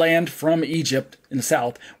to his land from Egypt in the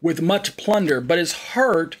south with much plunder, but his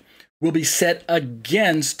heart will be set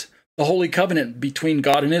against the holy covenant between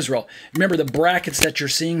God and Israel. Remember the brackets that you're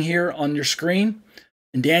seeing here on your screen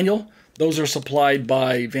in Daniel? Those are supplied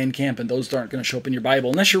by Van Kampen. Those aren't going to show up in your Bible.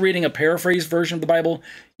 Unless you're reading a paraphrased version of the Bible,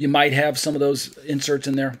 you might have some of those inserts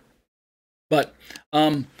in there. But,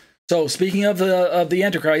 so speaking of the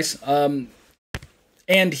Antichrist,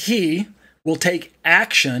 and he will take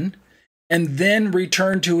action and then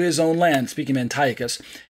return to his own land, speaking of Antiochus.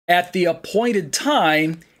 At the appointed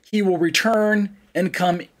time, he will return and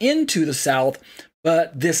come into the south,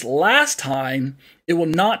 but this last time, it will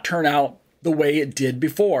not turn out the way it did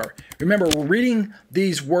before. Remember, we're reading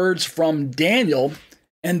these words from Daniel,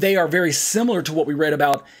 and they are very similar to what we read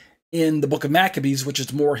about in the book of Maccabees, which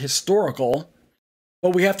is more historical.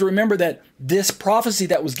 But we have to remember that this prophecy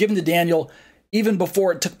that was given to Daniel, even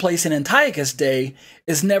before it took place in Antiochus' day,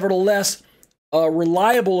 is nevertheless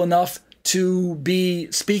reliable enough to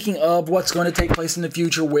be speaking of what's going to take place in the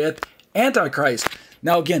future with Antichrist.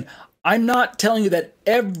 Now, again, I'm not telling you that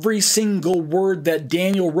every single word that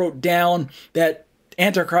Daniel wrote down that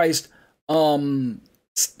Antichrist followed.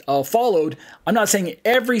 I'm not saying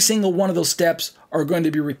every single one of those steps are going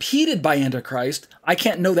to be repeated by Antichrist. I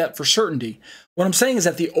can't know that for certainty. What I'm saying is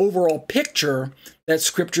that the overall picture that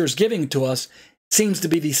Scripture is giving to us seems to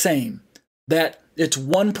be the same. That it's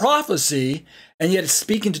one prophecy, and yet it's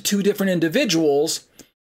speaking to two different individuals.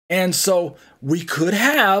 And so we could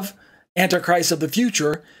have Antichrist of the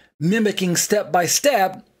future mimicking step by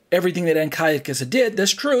step everything that Antiochus did.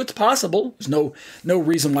 That's true. It's possible. There's no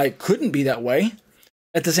reason why it couldn't be that way.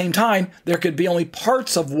 At the same time, there could be only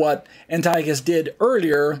parts of what Antiochus did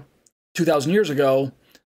earlier, 2,000 years ago,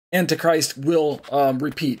 Antichrist will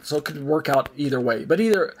repeat. So it could work out either way. But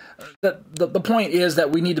the point is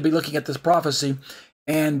that we need to be looking at this prophecy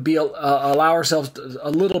and allow ourselves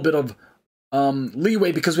a little bit of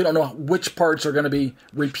leeway, because we don't know which parts are going to be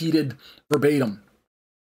repeated verbatim.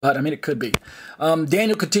 But, I mean, it could be.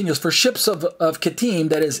 Daniel continues, for ships of Kittim,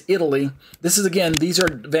 that is Italy. This is, again, these are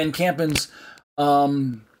Van Kampen's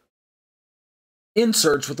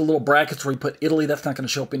inserts with the little brackets where he put Italy. That's not going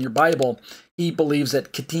to show up in your Bible. He believes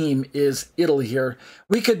that Kittim is Italy here.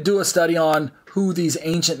 We could do a study on who these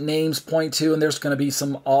ancient names point to, and there's going to be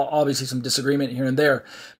obviously some disagreement here and there.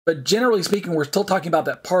 But generally speaking, we're still talking about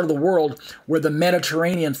that part of the world where the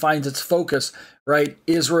Mediterranean finds its focus, right?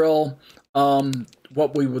 Israel,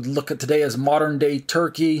 what we would look at today as modern-day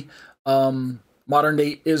Turkey,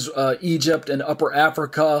 modern-day Egypt and Upper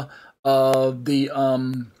Africa, the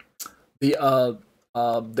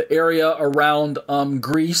area around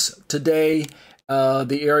Greece today,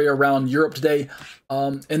 the area around Europe today,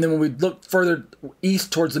 and then when we look further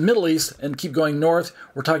east towards the Middle East and keep going north,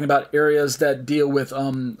 we're talking about areas that deal with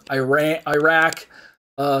Iraq,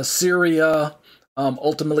 Syria,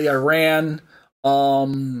 ultimately Iran,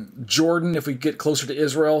 Jordan, if we get closer to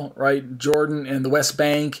Israel, right? Jordan and the West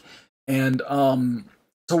Bank. And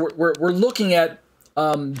so we're looking at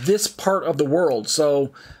this part of the world.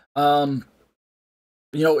 So, you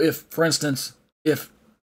know, if, for instance, if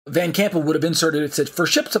Van Kampen would have inserted, it said, for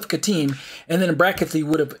ships of Kittim, and then in brackets he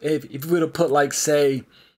would have, if he would have put, like, say,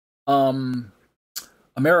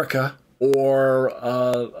 America,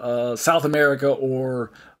 or South America,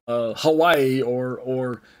 or Hawaii,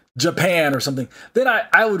 or Japan or something, then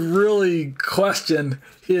I would really question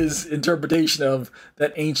his interpretation of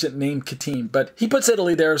that ancient name Kittim. But he puts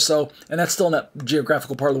Italy there, so, and that's still in that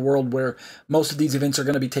geographical part of the world where most of these events are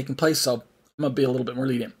going to be taking place, so I'm going to be a little bit more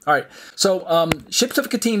lenient. All right, so ships of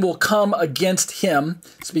Kittim will come against him,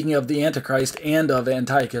 speaking of the Antichrist and of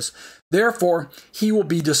Antiochus. Therefore, he will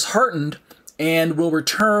be disheartened and will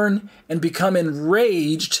return and become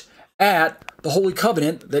enraged at the Holy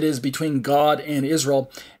Covenant that is between God and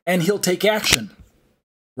Israel, and he'll take action.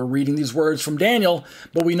 We're reading these words from Daniel,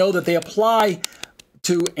 but we know that they apply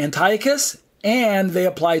to Antiochus and they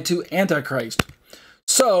apply to Antichrist.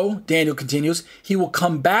 So, Daniel continues, he will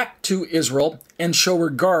come back to Israel and show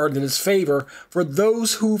regard and his favor for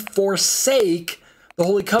those who forsake the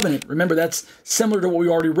Holy Covenant. Remember, that's similar to what we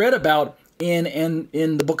already read about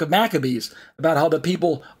in the book of Maccabees about how the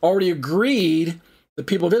people already agreed, the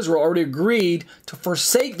people of Israel already agreed to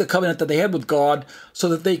forsake the covenant that they had with God so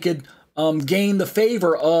that they could gain the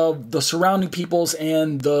favor of the surrounding peoples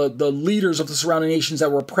and the leaders of the surrounding nations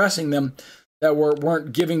that were oppressing them, that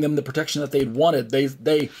weren't giving them the protection that they'd wanted.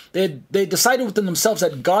 They decided within themselves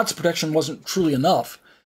that God's protection wasn't truly enough,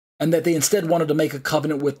 and that they instead wanted to make a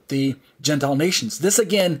covenant with the Gentile nations. This,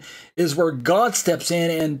 again, is where God steps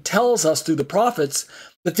in and tells us through the prophets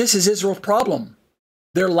that this is Israel's problem,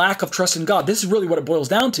 their lack of trust in God. This is really what it boils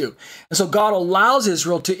down to. And so God allows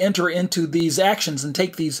Israel to enter into these actions and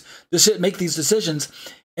make these decisions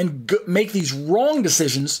and make these wrong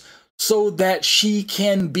decisions so that she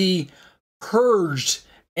can be purged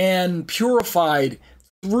and purified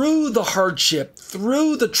through the hardship,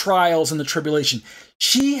 through the trials and the tribulation.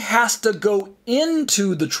 She has to go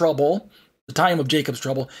into the trouble, the time of Jacob's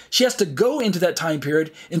trouble. She has to go into that time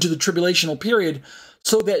period, into the tribulational period,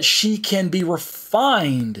 so that she can be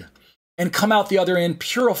refined and come out the other end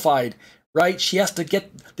purified, right? She has to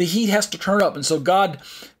get, the heat has to turn up. And so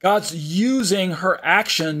God's using her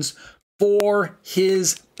actions for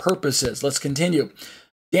his purposes. Let's continue.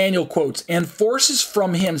 Daniel quotes, "And forces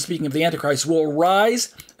from him," speaking of the Antichrist, "will arise,"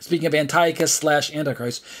 speaking of Antiochus /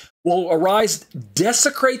 Antichrist, "will arise,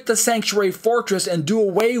 desecrate the sanctuary fortress, and do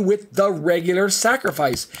away with the regular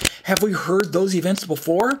sacrifice." Have we heard those events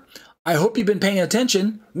before? I hope you've been paying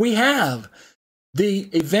attention. We have. The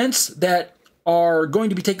events that are going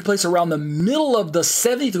to be taking place around the middle of the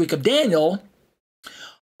 70th week of Daniel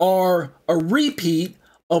are a repeat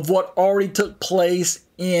of what already took place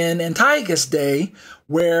in Antiochus' day,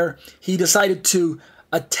 where he decided to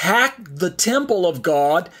attack the temple of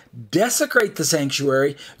God, desecrate the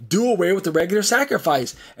sanctuary, do away with the regular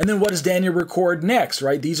sacrifice. And then what does Daniel record next,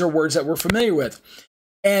 right? These are words that we're familiar with.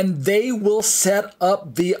 "And they will set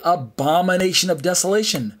up the abomination of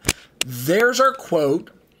desolation." There's our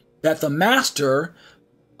quote that the Master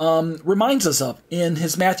reminds us of in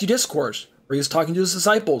his Matthew discourse, where he's talking to his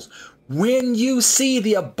disciples. "When you see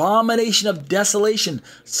the abomination of desolation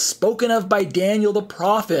spoken of by Daniel the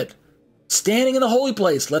prophet, standing in the holy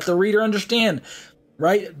place," let the reader understand,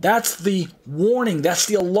 right? That's the warning. That's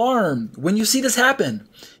the alarm. When you see this happen.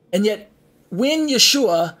 And yet, when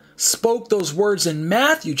Yeshua spoke those words in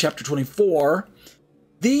Matthew chapter 24,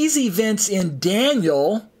 these events in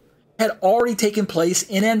Daniel had already taken place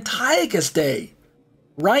in Antiochus' day,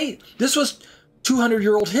 right? This was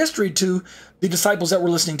 200-year-old history to the disciples that were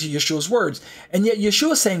listening to Yeshua's words. And yet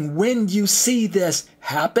Yeshua is saying, when you see this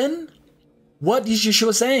happen, what is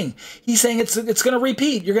Yeshua saying? He's saying it's going to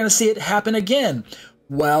repeat. You're going to see it happen again.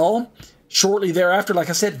 Well, shortly thereafter, like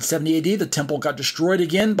I said, in 70 AD, the temple got destroyed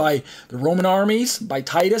again by the Roman armies, by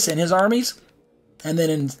Titus and his armies. And then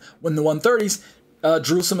in the 130s,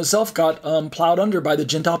 Jerusalem itself got plowed under by the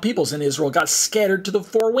Gentile peoples, and Israel got scattered to the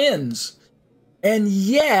four winds. And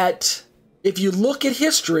yet, if you look at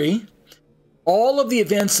history, all of the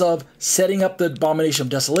events of setting up the abomination of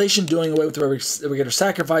desolation, doing away with the regular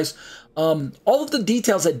sacrifice, all of the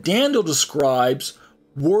details that Daniel describes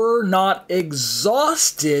were not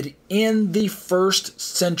exhausted in the first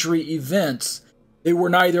century events. They were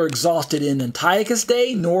neither exhausted in Antiochus'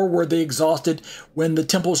 day, nor were they exhausted when the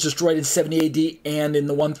temple was destroyed in 70 AD and in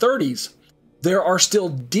the 130s. There are still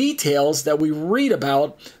details that we read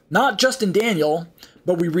about, not just in Daniel,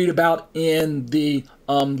 but we read about in the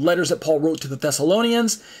letters that Paul wrote to the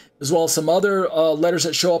Thessalonians, as well as some other letters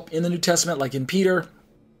that show up in the New Testament, like in Peter,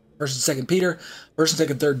 1st and 2nd Peter, 1st and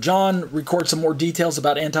 2nd, 3rd John record some more details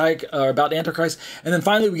about Antichrist. And then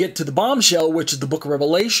finally we get to the bombshell, which is the book of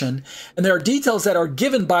Revelation. And there are details that are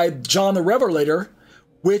given by John the Revelator,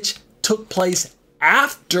 which took place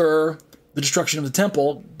after the destruction of the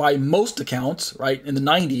temple by most accounts, right, in the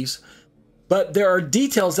 90s. But there are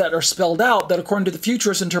details that are spelled out that, according to the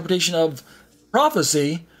futurist interpretation of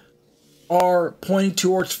prophecy, are pointing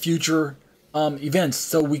towards future events.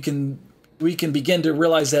 So we can begin to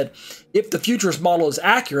realize that if the futurist model is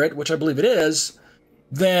accurate, which I believe it is,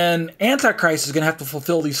 then Antichrist is going to have to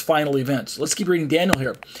fulfill these final events. Let's keep reading Daniel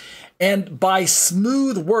here. "And by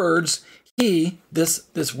smooth words, he,"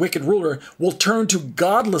 this wicked ruler, "will turn to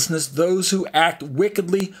godlessness those who act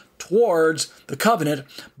wickedly towards the covenant,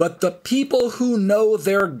 but the people who know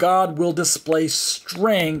their God will display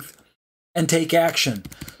strength and take action."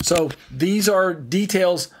 So these are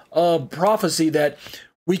details of prophecy that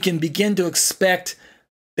we can begin to expect.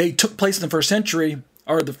 They took place in the first century,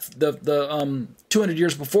 or the 200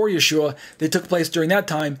 years before Yeshua. They took place during that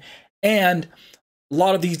time, and a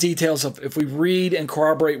lot of these details, if we read and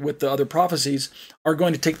corroborate with the other prophecies, are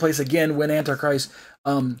going to take place again when Antichrist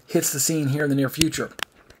hits the scene here in the near future.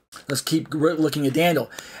 Let's keep looking at Daniel.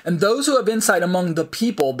 And those who have insight among the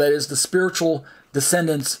people, that is the spiritual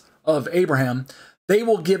descendants of Abraham, they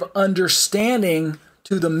will give understanding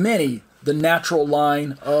to the many, the natural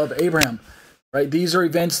line of Abraham. Right? These are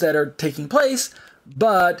events that are taking place,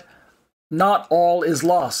 but not all is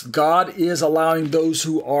lost. God is allowing those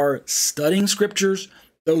who are studying scriptures,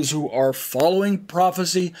 those who are following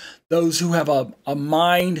prophecy, those who have a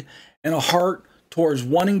mind and a heart towards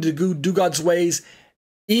wanting to do God's ways,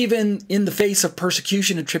 even in the face of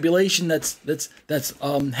persecution and tribulation that's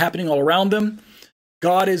happening all around them.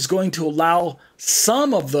 God is going to allow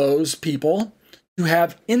some of those people to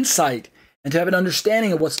have insight and to have an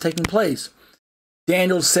understanding of what's taking place.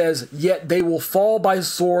 Daniel says, yet they will fall by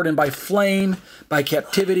sword and by flame, by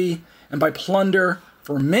captivity and by plunder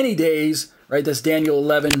for many days. Right? That's Daniel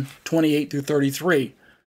 11, 28 through 33.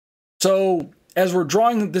 So as we're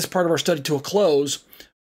drawing this part of our study to a close,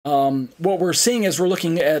 what we're seeing as we're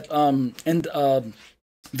looking at Van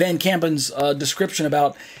Kampen's description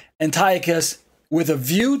about Antiochus with a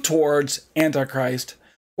view towards Antichrist,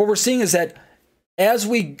 what we're seeing is that as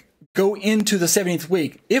we go into the 70th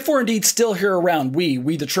week, if we're indeed still here around, we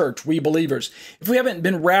the church, we believers, if we haven't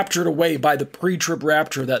been raptured away by the pre-trib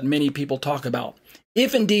rapture that many people talk about,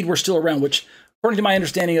 if indeed we're still around, which according to my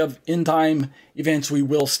understanding of end-time events, we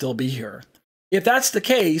will still be here. If that's the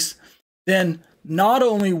case, then not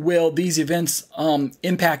only will these events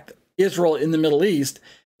impact Israel in the Middle East,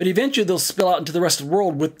 but eventually they'll spill out into the rest of the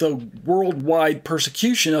world with the worldwide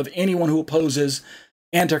persecution of anyone who opposes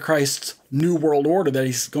Antichrist's new world order that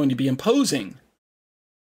he's going to be imposing.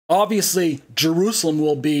 Obviously, Jerusalem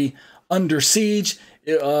will be under siege.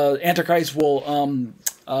 Antichrist will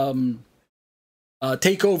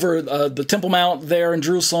take over the Temple Mount there in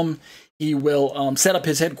Jerusalem. He will set up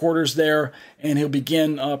his headquarters there, and he'll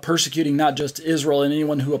begin persecuting not just Israel and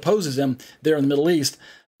anyone who opposes him there in the Middle East,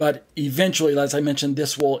 but eventually, as I mentioned,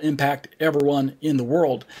 this will impact everyone in the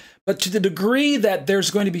world. But to the degree that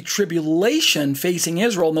there's going to be tribulation facing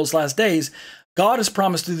Israel in those last days, God has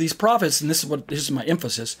promised through these prophets, and this is my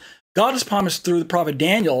emphasis, God has promised through the prophet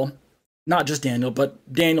Daniel, not just Daniel,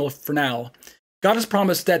 but Daniel for now, God has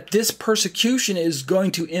promised that this persecution is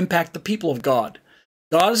going to impact the people of God.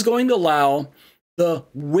 God is going to allow the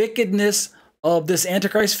wickedness of this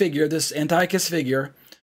Antichrist figure, this Antiochus figure,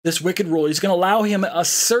 this wicked ruler, he's going to allow him a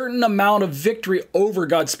certain amount of victory over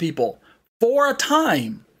God's people. For a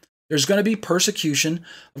time, there's going to be persecution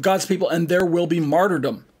of God's people, and there will be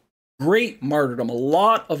martyrdom, great martyrdom, a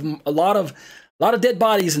lot of dead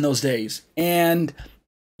bodies in those days. And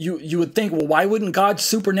you would think, well, why wouldn't God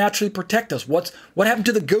supernaturally protect us? What happened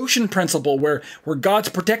to the Goshen principle where God's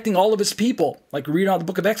protecting all of his people, like we read out the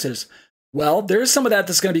book of Exodus? Well, there is some of that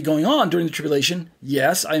that's going to be going on during the tribulation.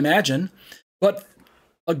 Yes, I imagine. But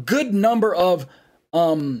a good number of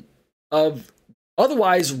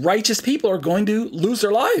otherwise righteous people are going to lose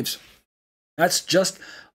their lives. That's just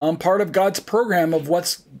part of God's program of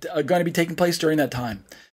what's going to be taking place during that time.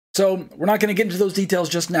 So we're not going to get into those details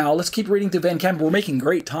just now. Let's keep reading through Van Kampen. We're making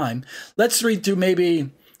great time. Let's read through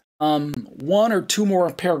maybe one or two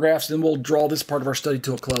more paragraphs, and we'll draw this part of our study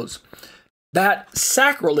to a close. That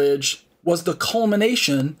sacrilege was the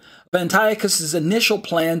culmination of Antiochus's initial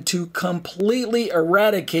plan to completely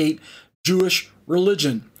eradicate Jewish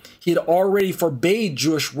religion. He had already forbade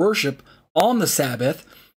Jewish worship on the Sabbath,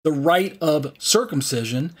 the rite of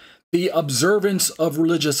circumcision, the observance of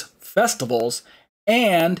religious festivals,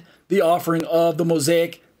 and the offering of the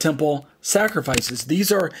Mosaic temple sacrifices.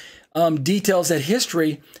 These are details that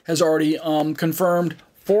history has already confirmed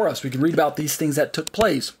for us. We can read about these things that took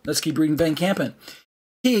place. Let's keep reading Van Kampen.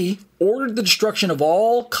 He ordered the destruction of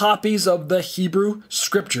all copies of the Hebrew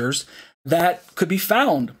scriptures that could be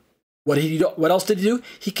found. What else did he do?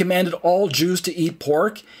 He commanded all Jews to eat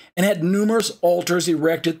pork and had numerous altars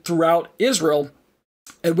erected throughout Israel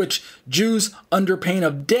at which Jews under pain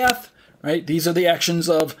of death, right? These are the actions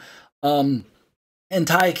of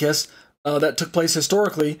Antiochus that took place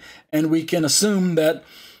historically, and we can assume that,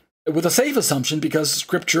 with a safe assumption, because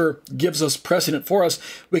Scripture gives us precedent for us,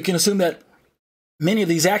 we can assume that many of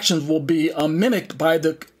these actions will be mimicked by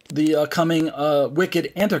the coming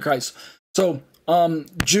wicked Antichrist. So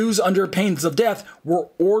Jews under pains of death were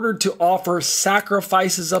ordered to offer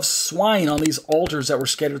sacrifices of swine on these altars that were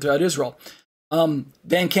scattered throughout Israel.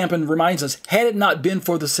 Van Kampen reminds us, had it not been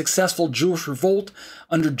for the successful Jewish revolt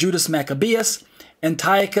under Judas Maccabeus,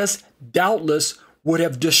 Antiochus doubtless would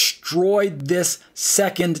have destroyed this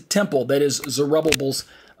second temple, that is Zerubbabel's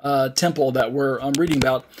temple that we're reading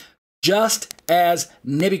about, just as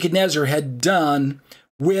Nebuchadnezzar had done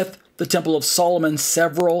with the Temple of Solomon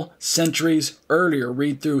several centuries earlier.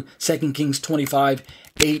 Read through 2 Kings 25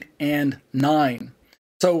 8, and 9.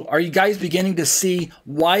 So are you guys beginning to see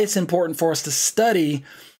why it's important for us to study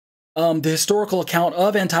the historical account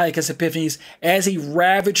of Antiochus Epiphanes as he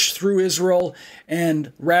ravaged through Israel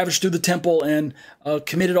and ravaged through the temple and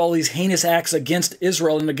committed all these heinous acts against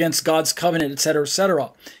Israel and against God's covenant, etc.,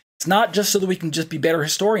 etc. It's not just so that we can just be better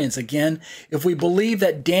historians. Again, if we believe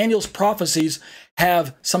that Daniel's prophecies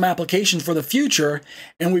have some application for the future,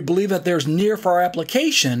 and we believe that there's near-far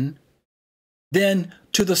application, then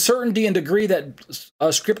to the certainty and degree that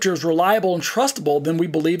Scripture is reliable and trustable, then we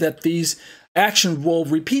believe that these actions will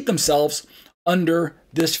repeat themselves under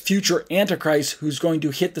this future Antichrist who's going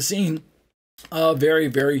to hit the scene very,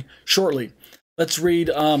 very shortly. Let's read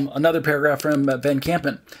another paragraph from Van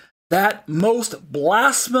Kampen. That most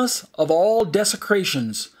blasphemous of all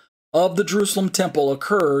desecrations of the Jerusalem temple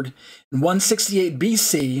occurred in 168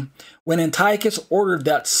 BC when Antiochus ordered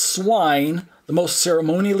that swine, the most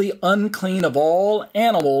ceremonially unclean of all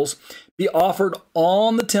animals, be offered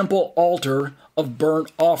on the temple altar of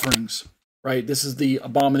burnt offerings. Right, this is the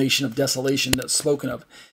abomination of desolation that's spoken of.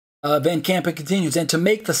 Van Kampen continues, and to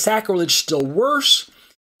make the sacrilege still worse,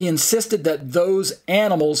 he insisted that those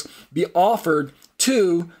animals be offered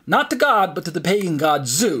to, not to God, but to the pagan god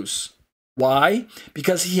Zeus. Why?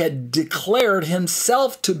 Because he had declared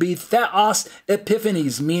himself to be Theos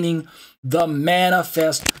Epiphanes, meaning the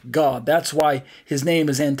manifest God. That's why his name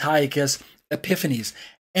is Antiochus Epiphanes.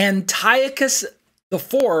 Antiochus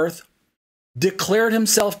IV declared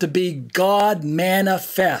himself to be God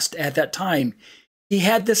manifest at that time. He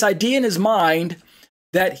had this idea in his mind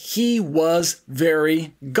that he was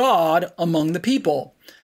very God among the people.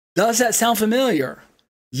 Does that sound familiar?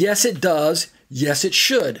 Yes, it does. Yes, it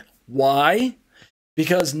should. Why?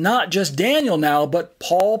 Because not just Daniel now, but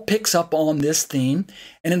Paul picks up on this theme.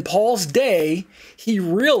 And in Paul's day, he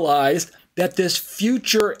realized that this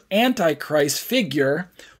future Antichrist figure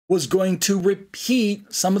was going to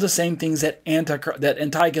repeat some of the same things that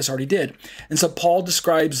Antiochus already did. And so Paul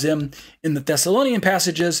describes him in the Thessalonian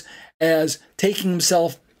passages as taking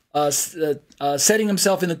himself, setting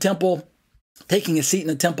himself in the temple, taking a seat in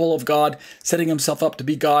the temple of God, setting himself up to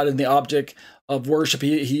be God and the object of worship.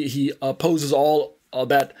 He opposes all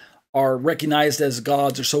that are recognized as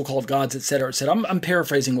gods or so-called gods, etc., etc. I'm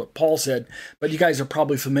paraphrasing what Paul said, but you guys are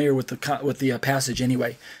probably familiar with the passage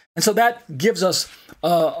anyway. And so that gives us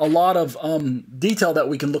a lot of detail that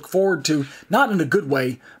we can look forward to, not in a good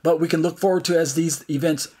way, but we can look forward to as these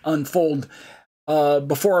events unfold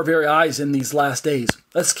before our very eyes in these last days.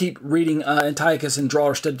 Let's keep reading Antiochus and draw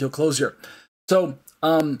our study to a close here. So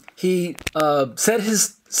he set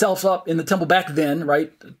himself up in the temple back then,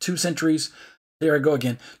 right? 2 centuries, there I go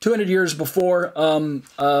again, 200 years before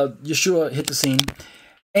Yeshua hit the scene.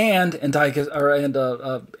 And Antiochus,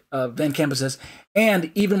 Van Kampen says,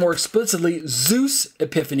 and even more explicitly, Zeus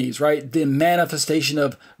Epiphanes, right? The manifestation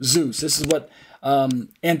of Zeus. This is what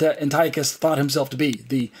Antiochus thought himself to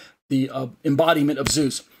be, the embodiment of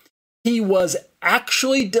Zeus. He was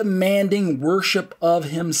actually demanding worship of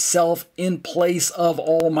himself in place of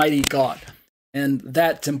Almighty God. And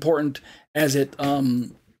that's important as it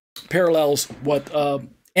parallels what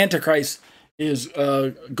Antichrist is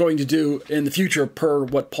going to do in the future per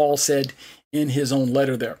what Paul said in his own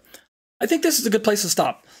letter there. I think this is a good place to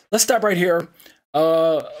stop. Let's stop right here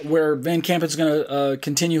where Van Kampen is going to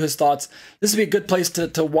continue his thoughts. This would be a good place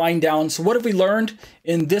to wind down. So what have we learned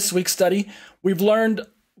in this week's study? We've learned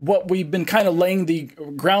what we've been kind of laying the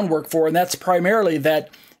groundwork for, and that's primarily that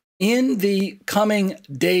in the coming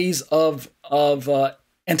days of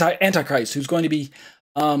Antichrist, who's going to be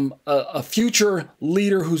a future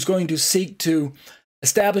leader who's going to seek to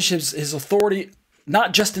establish his authority,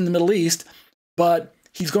 not just in the Middle East, but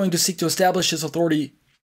he's going to seek to establish his authority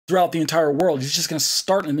throughout the entire world. He's just going to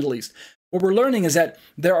start in the Middle East. What we're learning is that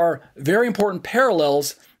there are very important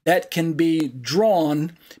parallels that can be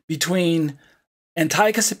drawn between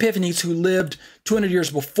Antiochus Epiphanes, who lived 200 years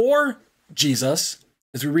before Jesus,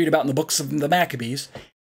 as we read about in the books of the Maccabees,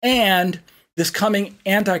 and this coming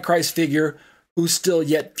Antichrist figure who's still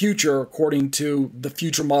yet future according to the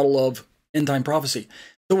future model of end-time prophecy.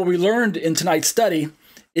 So what we learned in tonight's study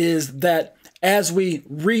is that as we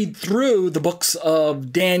read through the books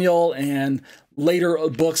of Daniel and later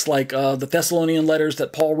books like the Thessalonian letters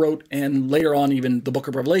that Paul wrote, and later on even the book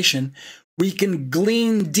of Revelation, we can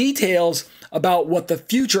glean details about what the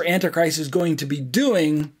future Antichrist is going to be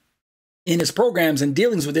doing in his programs and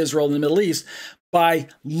dealings with Israel in the Middle East by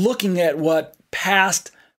looking at what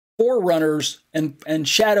past forerunners and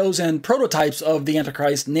shadows and prototypes of the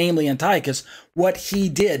Antichrist, namely Antiochus, what he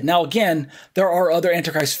did. Now, again, there are other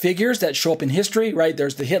Antichrist figures that show up in history, right?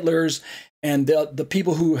 There's the Hitlers and the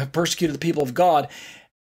people who have persecuted the people of God.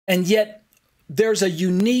 And yet there's a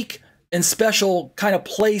unique and special kind of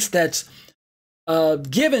place that's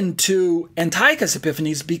given to Antiochus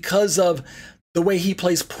Epiphanes because of the way he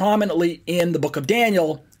plays prominently in the book of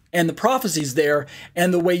Daniel and the prophecies there,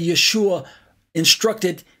 and the way Yeshua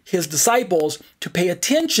instructed his disciples to pay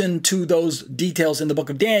attention to those details in the book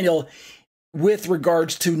of Daniel with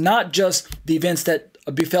regards to not just the events that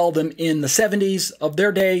befell them in the 70s of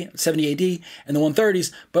their day, 70 AD, and the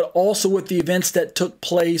 130s, but also with the events that took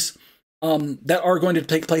place, that are going to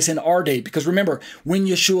take place in our day. Because remember, when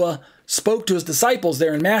Yeshua spoke to his disciples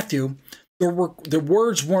there in Matthew, the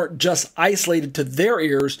words weren't just isolated to their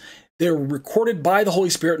ears. They're recorded by the Holy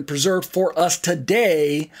Spirit and preserved for us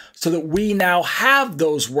today so that we now have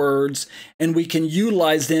those words and we can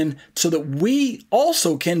utilize them so that we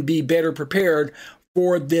also can be better prepared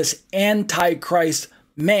for this Antichrist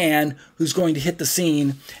man who's going to hit the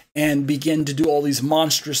scene and begin to do all these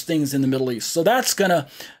monstrous things in the Middle East. So that's going to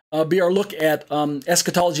be our look at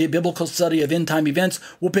eschatology, a biblical study of end-time events.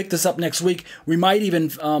 We'll pick this up next week. We might even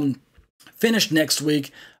finish next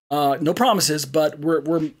week. No promises, but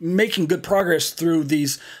we're making good progress through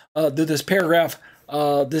these this paragraph,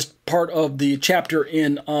 this part of the chapter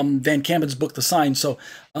in Van Kampen's book, The Sign. So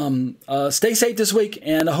stay safe this week,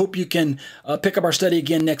 and I hope you can pick up our study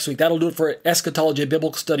again next week. That'll do it for Eschatology, a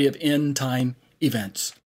biblical study of end-time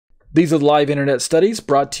events. These are the live internet studies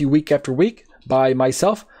brought to you week after week by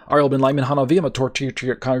myself, Ariel, ben-Lyman, HaNaviy. I'm a Torah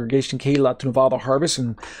Teacher at Congregation Keilat Nevada Harvest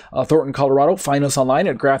in Thornton, Colorado. Find us online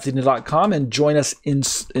at grafted.com and join us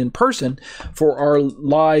in person for our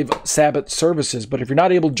live Sabbath services. But if you're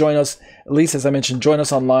not able to join us, at least as I mentioned, join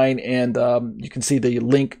us online, and you can see the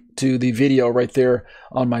link to the video right there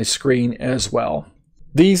on my screen as well.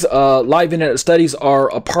 These live internet studies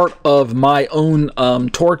are a part of my own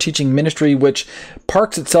Torah teaching ministry, which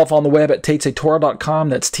parks itself on the web at tetzetorah.com.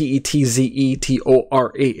 That's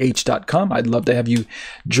tetzetorah.com. I'd love to have you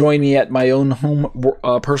join me at my own home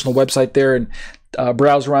personal website there and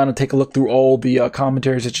browse around and take a look through all the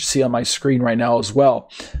commentaries that you see on my screen right now as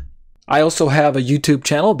well. I also have a YouTube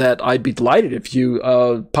channel that I'd be delighted if you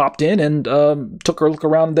popped in and took a look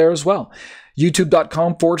around there as well.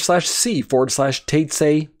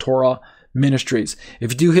 youtube.com/c/Tetze Torah Ministries.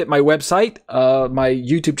 If you do hit my website, my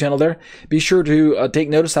YouTube channel there, be sure to take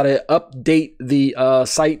notice that I update the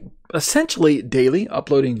site essentially daily,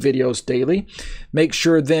 uploading videos daily. Make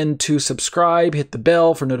sure then to subscribe, hit the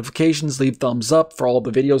bell for notifications, leave thumbs up for all the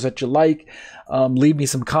videos that you like. Leave me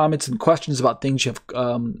some comments and questions about things you have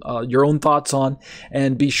your own thoughts on,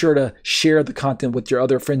 and be sure to share the content with your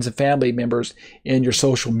other friends and family members in your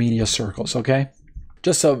social media circles, okay?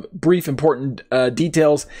 Just some brief important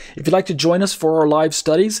details. If you'd like to join us for our live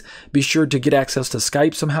studies, be sure to get access to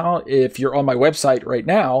Skype somehow. If you're on my website right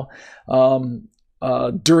now,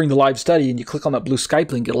 during the live study and you click on that blue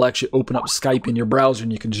Skype link, it'll actually open up Skype in your browser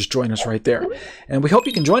and you can just join us right there. And we hope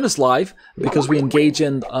you can join us live, because we engage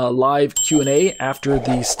in live Q&A after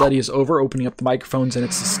the study is over, opening up the microphones, and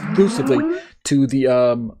it's exclusively to the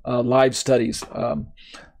live studies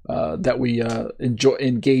that we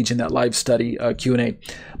engage in that live study Q&A.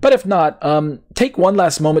 But if not, take one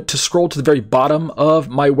last moment to scroll to the very bottom of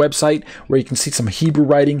my website, where you can see some Hebrew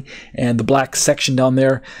writing and the black section down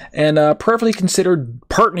there, and prayerfully consider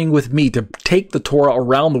partnering with me to take the Torah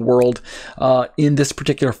around the world in this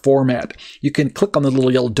particular format. You can click on the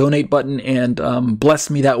little yellow donate button and bless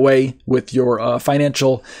me that way with your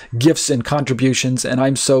financial gifts and contributions, and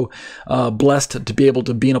I'm so blessed to be able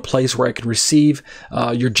to be in a place where I can receive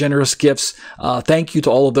your generous gifts. Thank you to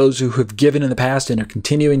all of those who have given in the past and are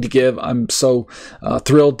continuing to give. I'm so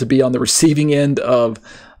thrilled to be on the receiving end of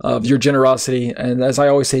your generosity. And as I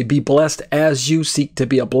always say, be blessed as you seek to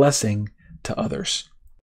be a blessing to others.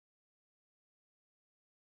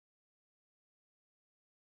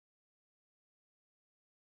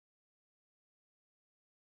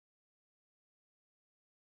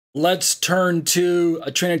 Let's turn to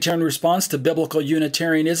a Trinitarian response to biblical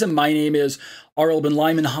Unitarianism. My name is Ariel,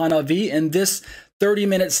 ben-Lyman, HaNaviy, and this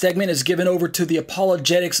 30-minute segment is given over to the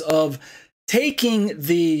apologetics of taking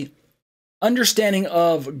the understanding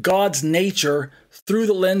of God's nature through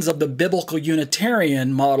the lens of the biblical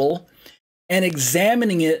Unitarian model and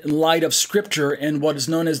examining it in light of Scripture and what is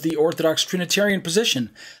known as the Orthodox Trinitarian position.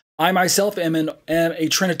 I myself am a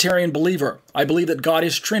Trinitarian believer. I believe that God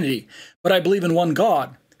is Trinity, but I believe in one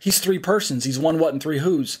God. He's three persons. He's one what and three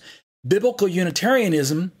whos. Biblical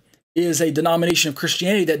Unitarianism is a denomination of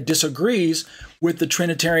Christianity that disagrees with the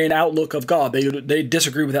Trinitarian outlook of God. They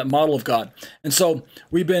disagree with that model of God. And so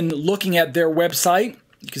we've been looking at their website.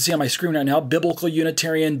 You can see on my screen right now,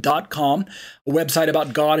 biblicalunitarian.com, a website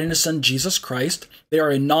about God and His Son, Jesus Christ. They are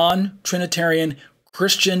a non-Trinitarian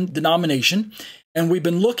Christian denomination. And we've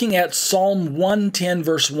been looking at Psalm 110,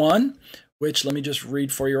 verse 1, which let me just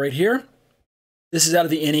read for you right here. This is out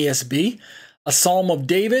of the NASB. A psalm of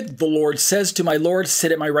David. The Lord says to my Lord,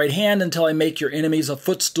 sit at my right hand until I make your enemies a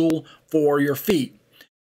footstool for your feet.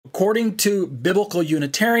 According to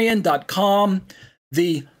biblicalunitarian.com,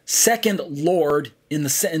 the second Lord in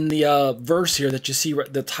the verse here that you see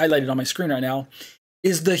that's highlighted on my screen right now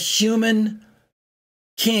is the human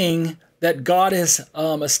king that God has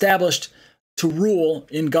established to rule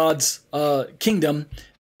in God's kingdom,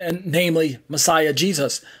 and namely Messiah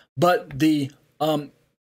Jesus. But the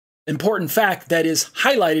important fact that is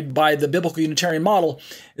highlighted by the biblical Unitarian model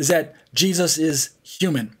is that Jesus is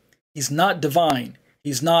human. He's not divine.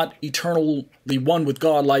 He's not eternally one with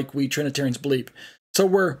God like we Trinitarians believe. So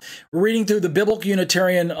we're reading through the biblical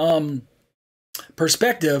Unitarian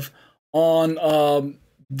perspective on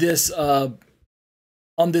this verse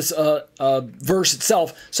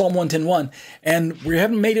itself, Psalm 110:1, and we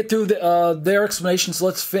haven't made it through their explanation. So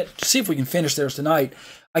let's see if we can finish theirs tonight.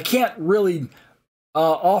 I can't really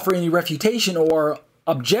offer any refutation or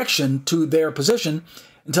objection to their position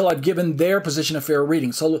until I've given their position a fair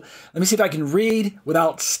reading. So let me see if I can read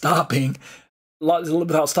without stopping,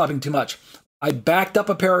 without stopping too much. I backed up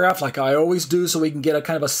a paragraph like I always do so we can get a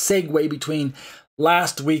kind of a segue between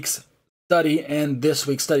last week's study and this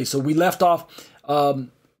week's study. So we left off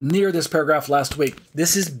near this paragraph last week.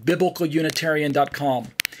 This is biblicalunitarian.com.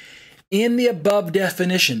 In the above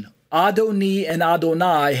definition, Adoni and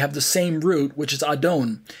Adonai have the same root, which is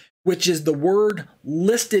Adon, which is the word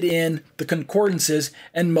listed in the concordances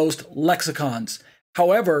and most lexicons.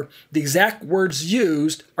 However, the exact words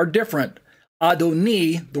used are different.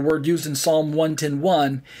 Adoni, the word used in Psalm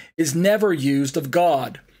 110:1, is never used of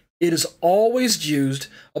God. It is always used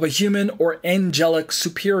of a human or angelic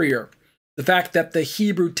superior. The fact that the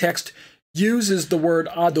Hebrew text uses the word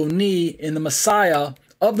Adoni in the Messiah,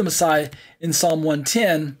 in Psalm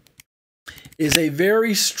 110 is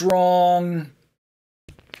very strong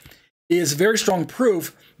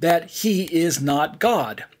proof that he is not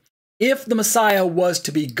God. If the Messiah was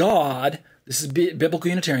to be God, this is biblical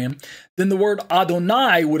Unitarian, then the word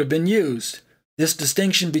Adonai would have been used. This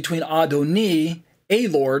distinction between Adoni, a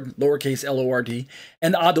Lord, lowercase L-O-R-D,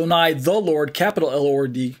 and Adonai, the Lord, capital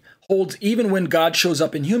L-O-R-D, holds even when God shows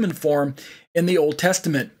up in human form in the Old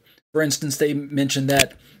Testament. For instance, they mention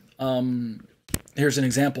that, here's an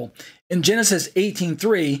example. In Genesis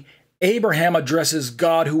 18:3, Abraham addresses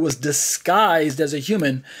God who was disguised as a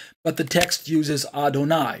human, but the text uses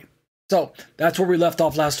Adonai. So that's where we left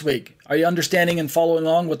off last week. Are you understanding and following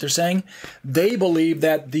along what they're saying? They believe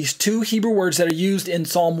that these two Hebrew words that are used in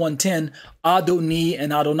Psalm 110, Adoni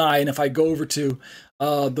and Adonai, and if I go over to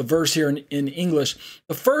the verse here in English,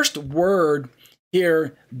 the first word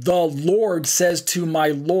here, the Lord says to my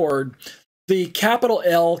Lord, the capital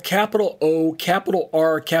L, capital O, capital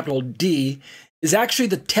R, capital D is actually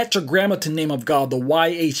the tetragrammaton name of God, the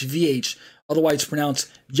YHVH, otherwise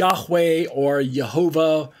pronounced Yahweh or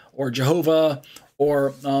Jehovah or Jehovah,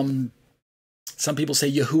 or some people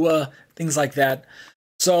say Yahuwah, things like that.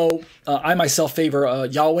 So I myself favor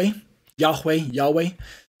Yahweh.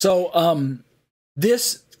 So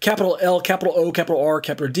this capital L, capital O, capital R,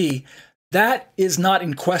 capital D, that is not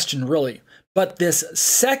in question really. But this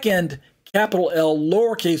second capital L,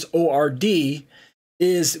 lowercase O-R-D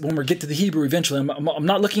is, when we get to the Hebrew eventually, I'm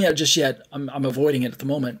not looking at it just yet, I'm avoiding it at the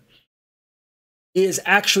moment, is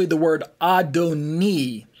actually the word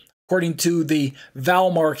Adoni, according to the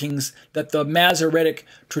vowel markings that the Masoretic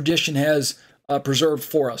tradition has preserved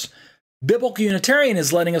for us. Biblical Unitarian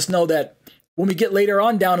is letting us know that when we get later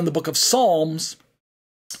on down in the book of Psalms,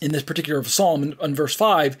 in this particular psalm, in verse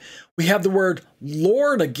 5, we have the word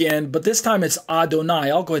Lord again, but this time it's Adonai.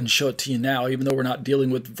 I'll go ahead and show it to you now, even though we're not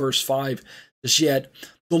dealing with verse 5 just yet.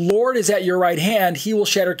 The Lord is at your right hand. He will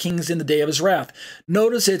shatter kings in the day of his wrath.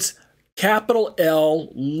 Notice it's capital L,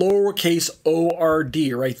 lowercase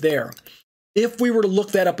O-R-D right there. If we were to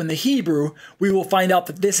look that up in the Hebrew, we will find out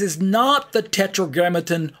that this is not the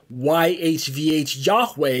tetragrammaton YHVH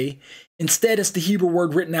Yahweh. Instead, it's the Hebrew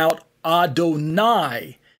word written out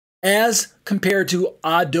Adonai, as compared to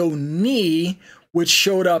Adoni, which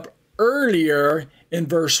showed up earlier in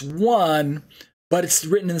verse 1, but it's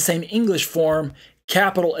written in the same English form,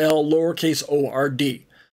 capital L, lowercase O-R-D.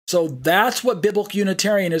 So that's what Biblical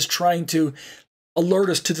Unitarian is trying to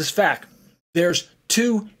alert us to this fact. There's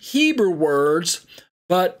two Hebrew words,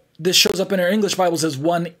 but this shows up in our English Bibles as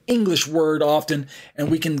one English word often,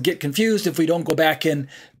 and we can get confused if we don't go back and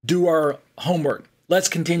do our homework. Let's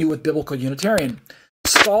continue with Biblical Unitarian.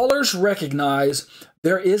 Scholars recognize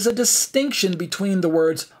there is a distinction between the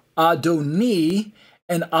words Adoni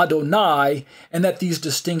and Adonai, and that these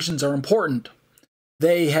distinctions are important.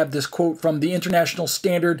 They have this quote from the International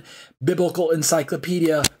Standard Biblical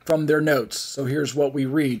Encyclopedia from their notes. So here's what we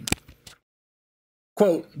read.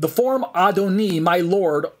 Quote, the form Adoni, my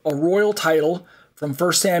Lord, a royal title from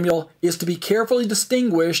 1 Samuel, is to be carefully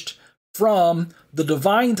distinguished from the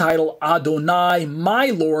divine title Adonai, my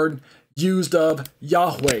Lord, used of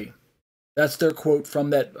Yahweh. That's their quote from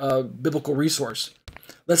that biblical resource.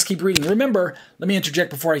 Let's keep reading. Remember, let me interject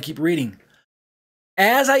before I keep reading.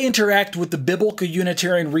 As I interact with the Biblical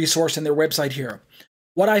Unitarian resource and their website here,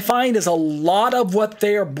 what I find is a lot of what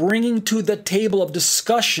they are bringing to the table of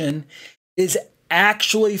discussion is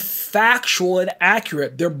actually factual and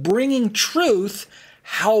accurate. They're bringing truth.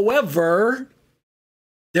 However,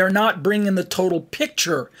 they're not bringing the total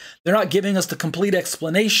picture. They're not giving us the complete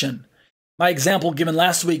explanation. My example given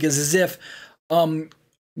last week is as if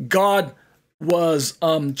God was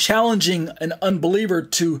challenging an unbeliever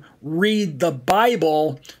to read the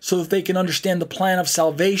Bible so that they can understand the plan of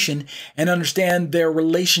salvation and understand their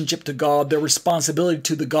relationship to God, their responsibility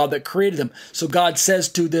to the God that created them. So God says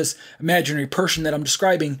to this imaginary person that I'm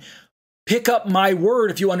describing, pick up my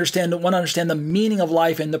word if you want to understand the meaning of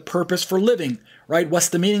life and the purpose for living, right? What's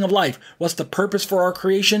the meaning of life? What's the purpose for our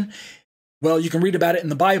creation? Well, you can read about it in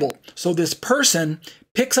the Bible. So this person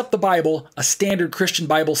picks up the Bible, a standard Christian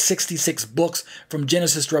Bible, 66 books from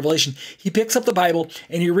Genesis to Revelation. He picks up the Bible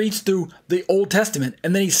and he reads through the Old Testament.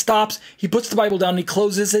 And then he stops, he puts the Bible down, and he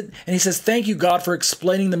closes it, and he says, thank you, God, for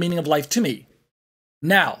explaining the meaning of life to me.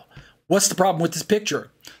 Now, what's the problem with this picture?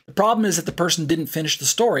 The problem is that the person didn't finish the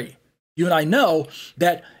story. You and I know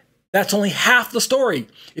that that's only half the story.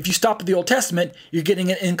 If you stop at the Old Testament, you're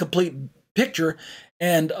getting an incomplete picture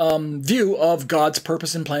and view of God's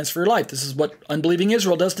purpose and plans for your life. This is what unbelieving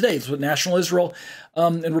Israel does today. This is what National Israel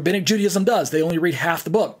and Rabbinic Judaism does. They only read half the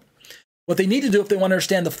book. What they need to do if they want to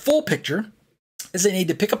understand the full picture is they need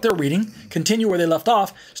to pick up their reading, continue where they left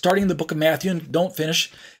off, starting in the book of Matthew, and don't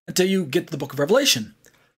finish until you get to the book of Revelation.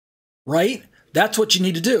 Right? That's what you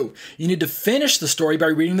need to do. You need to finish the story by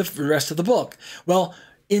reading the rest of the book. Well,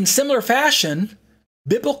 in similar fashion,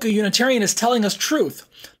 Biblical Unitarian is telling us truth.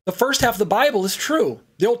 The first half of the Bible is true.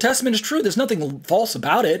 The Old Testament is true. There's nothing false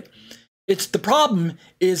about it. The problem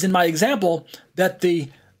is, in my example, that the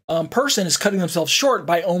person is cutting themselves short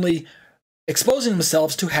by only exposing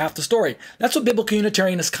themselves to half the story. That's what Biblical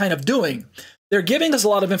Unitarian is kind of doing. They're giving us a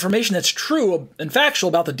lot of information that's true and factual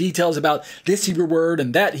about the details about this Hebrew word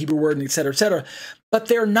and that Hebrew word, and et cetera, but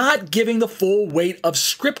they're not giving the full weight of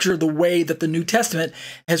Scripture the way that the New Testament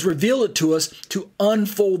has revealed it to us to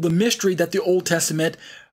unfold the mystery that the Old Testament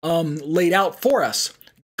laid out for us.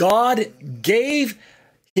 God gave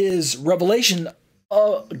his revelation,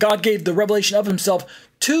 God gave the revelation of himself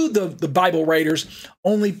to the Bible writers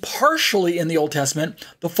only partially in the Old Testament.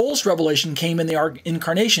 The fullest revelation came in the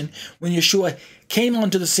incarnation when Yeshua came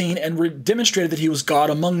onto the scene and demonstrated that he was God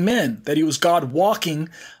among men, that he was God walking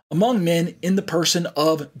among men in the person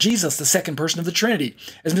of Jesus, the second person of the Trinity,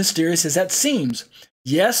 as mysterious as that seems.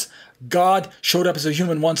 Yes, God showed up as a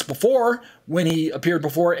human once before when he appeared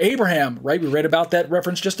before Abraham, right? We read about that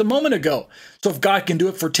reference just a moment ago. So if God can do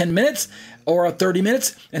it for 10 minutes or 30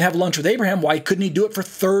 minutes and have lunch with Abraham, why couldn't he do it for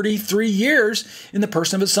 33 years in the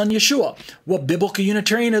person of his son Yeshua? Well, Biblical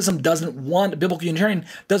Unitarian doesn't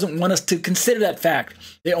want us to consider that fact.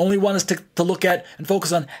 They only want us to look at and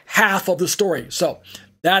focus on half of the story. So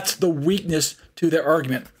that's the weakness to their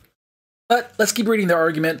argument. But let's keep reading their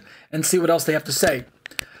argument and see what else they have to say.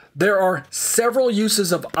 There are several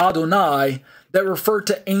uses of Adonai that refer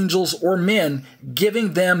to angels or men,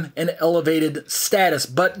 giving them an elevated status,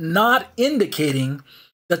 but not indicating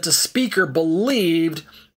that the speaker believed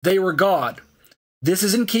they were God. This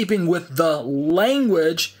is in keeping with the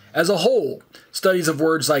language as a whole. Studies of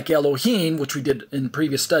words like Elohim, which we did in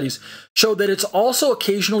previous studies, show that it's also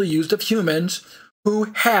occasionally used of humans who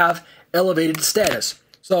have elevated status.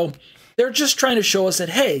 So they're just trying to show us that,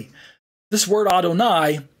 hey, this word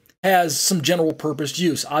Adonai has some general purpose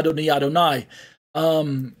use. Adonai.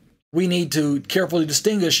 We need to carefully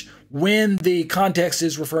distinguish when the context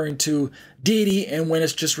is referring to deity and when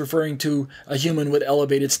it's just referring to a human with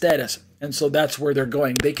elevated status. And so that's where they're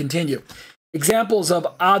going. They continue. Examples of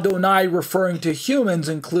Adonai referring to humans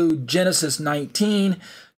include Genesis 19,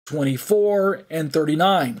 24, and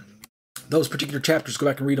 39. Those particular chapters, go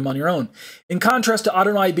back and read them on your own. In contrast to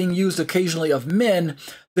Adonai being used occasionally of men,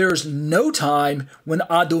 there's no time when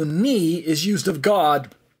Adoni is used of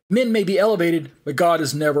God. Men may be elevated, but God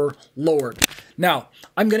is never lowered. Now,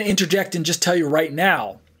 I'm going to interject and just tell you right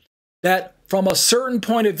now that from a certain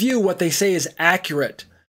point of view, what they say is accurate.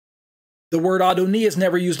 The word Adoni is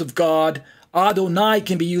never used of God. Adonai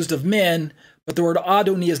can be used of men, but the word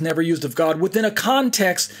Adoni is never used of God. Within a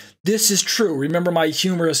context, this is true. Remember my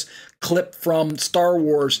humorous clip from Star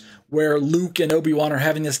Wars where Luke and Obi-Wan are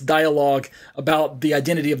having this dialogue about the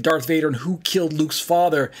identity of Darth Vader and who killed Luke's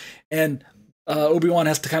father. And Obi-Wan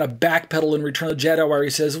has to kind of backpedal in Return of the Jedi where he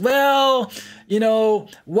says, well, you know,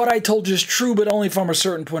 what I told you is true, but only from a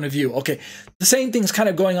certain point of view. Okay, the same thing's kind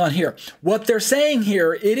of going on here. What they're saying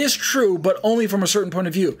here, it is true, but only from a certain point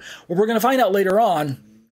of view. What we're going to find out later on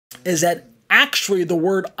is that actually the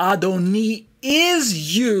word Adoni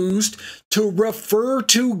is used to refer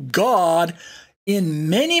to God in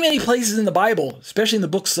many, many places in the Bible, especially in the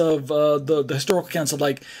books of the historical accounts of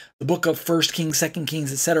like the book of 1 Kings, 2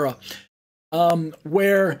 Kings, etc.,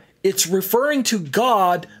 where it's referring to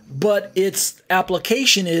God, but its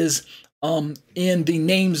application is in the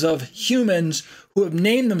names of humans who have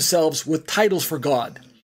named themselves with titles for God.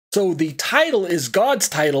 So the title is God's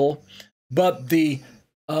title, but the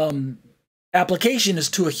application is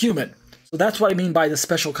to a human. So that's what I mean by the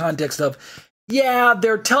special context of, yeah,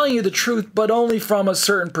 they're telling you the truth, but only from a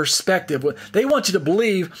certain perspective. They want you to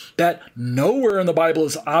believe that nowhere in the Bible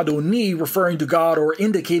is Adoni referring to God or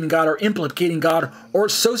indicating God or implicating God or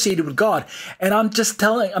associated with God. And I'm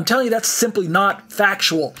telling you that's simply not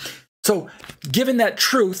factual. So given that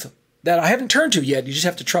truth that I haven't turned to yet, you just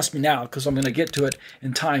have to trust me now because I'm going to get to it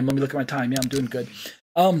in time. Let me look at my time. Yeah, I'm doing good.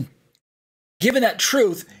 Given that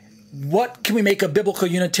truth, what can we make of biblical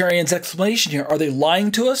Unitarians' explanation here? Are they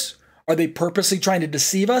lying to us? Are they purposely trying to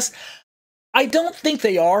deceive us? I don't think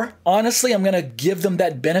they are. Honestly, I'm going to give them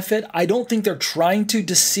that benefit. I don't think they're trying to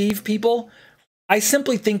deceive people. I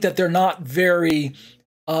simply think that they're not very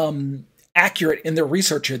accurate in their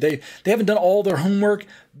research here. They haven't done all their homework.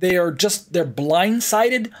 They're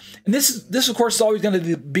blindsided. And this of course is always going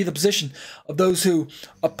to be the position of those who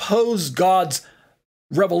oppose God's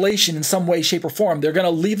revelation in some way, shape, or form. They're going to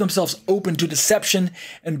leave themselves open to deception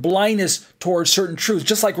and blindness towards certain truths,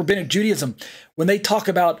 just like Rabbinic Judaism. When they talk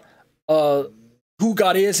about who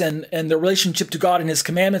God is and their relationship to God and his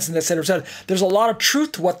commandments and et cetera, there's a lot of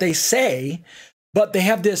truth to what they say, but they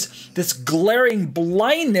have this glaring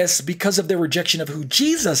blindness because of their rejection of who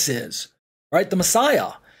Jesus is, right? The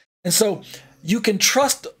Messiah. And so you can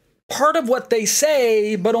trust part of what they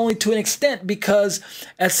say, but only to an extent, because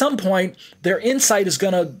at some point their insight is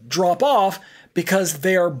going to drop off because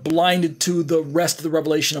they are blinded to the rest of the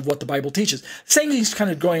revelation of what the Bible teaches. Same thing's kind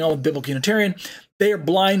of going on with Biblical Unitarian. They are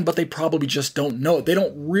blind, but they probably just don't know it. They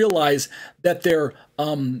don't realize that they're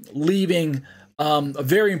leaving a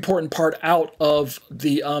very important part out of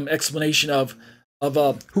the explanation of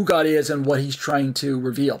who God is and what he's trying to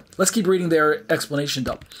reveal. Let's keep reading their explanation,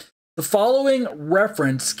 though. The following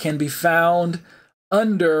reference can be found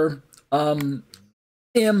under M_Adoni,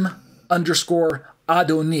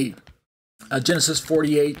 Genesis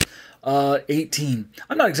 48, 18.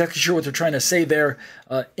 I'm not exactly sure what they're trying to say there.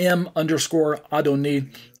 M_Adoni,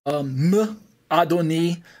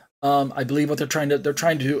 Adoni. I believe what they're trying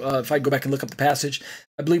to if I go back and look up the passage,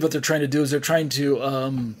 I believe what they're trying to do is they're trying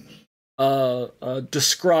to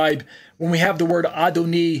describe when we have the word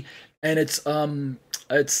Adoni and it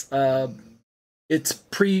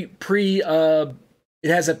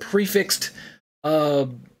has a prefixed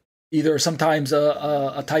either sometimes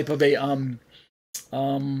a type of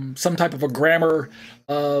some type of a grammar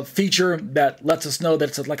feature that lets us know that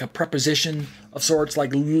it's like a preposition of sorts,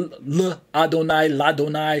 like l Adonai,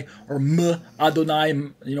 ladonai, or m Adonai,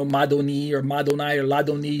 madoni or madonai or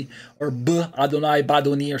ladoni, or b Adonai,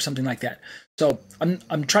 badoni, or something like that. So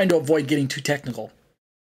I'm trying to avoid getting too technical.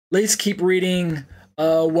 Let's keep reading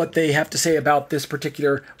what they have to say about this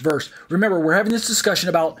particular verse. Remember, we're having this discussion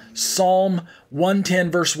about Psalm 110,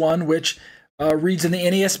 verse 1, which reads in the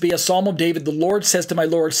NASB, a Psalm of David, the Lord says to my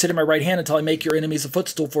Lord, sit at my right hand until I make your enemies a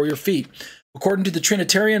footstool for your feet. According to the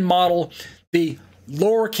Trinitarian model, the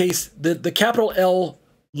lowercase, the capital L,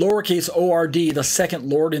 lowercase O-R-D, the second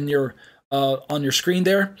Lord in your on your screen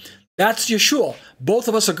there, that's Yeshua. Both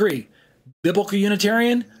of us agree. Biblical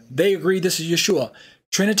Unitarian, they agree this is Yeshua.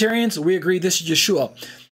 Trinitarians, we agree this is Yeshua.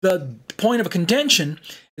 The point of contention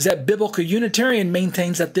is that Biblical Unitarian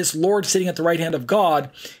maintains that this Lord sitting at the right hand of God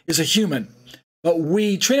is a human. But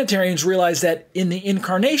we Trinitarians realize that in the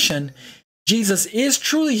incarnation, Jesus is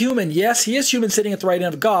truly human. Yes, he is human sitting at the right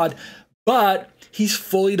hand of God, but he's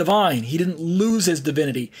fully divine. He didn't lose his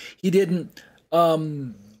divinity. He didn't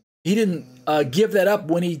give that up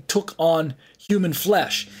when he took on human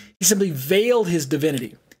flesh. He simply veiled his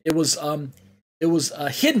divinity. It was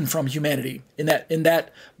hidden from humanity in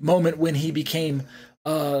that moment when he became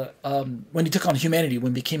when he took on humanity,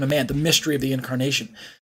 when he became a man, the mystery of the incarnation.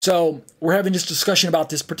 So we're having this discussion about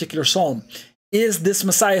this particular psalm. Is this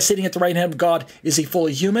Messiah sitting at the right hand of God, is he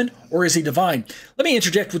fully human or is he divine? Let me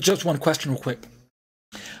interject with just one question real quick.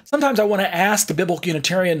 Sometimes I want to ask the biblical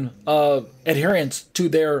Unitarian adherents to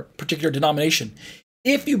their particular denomination,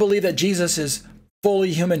 if you believe that Jesus is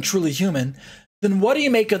fully human, truly human, then what do you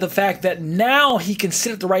make of the fact that now he can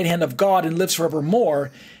sit at the right hand of God and lives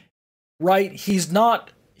forevermore, right? He's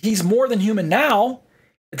more than human now.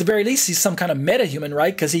 At the very least, he's some kind of meta-human,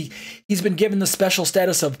 right? Because he's been given the special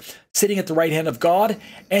status of sitting at the right hand of God,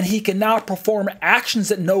 and he can now perform actions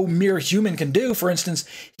that no mere human can do. For instance,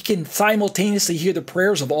 he can simultaneously hear the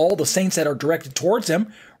prayers of all the saints that are directed towards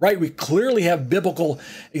him, right? We clearly have biblical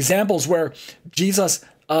examples where Jesus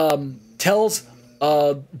tells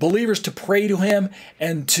believers to pray to him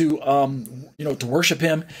and to to worship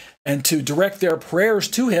him and to direct their prayers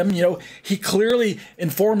to him. He clearly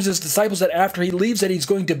informs his disciples that after he leaves that he's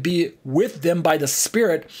going to be with them by the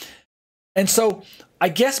Spirit. And so I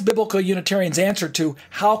guess biblical Unitarians' answer to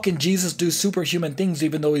how can Jesus do superhuman things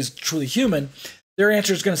even though he's truly human, their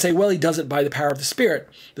answer is going to say, well, he does it by the power of the Spirit.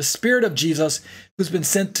 The Spirit of Jesus, who's been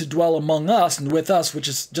sent to dwell among us and with us, which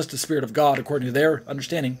is just the Spirit of God according to their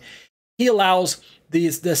understanding. He allows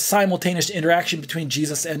this simultaneous interaction between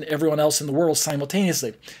Jesus and everyone else in the world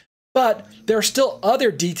simultaneously. But there are still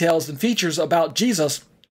other details and features about Jesus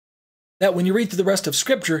that when you read through the rest of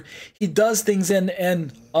Scripture, he does things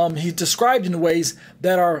and he's described in ways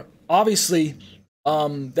that are obviously,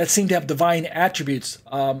 that seem to have divine attributes.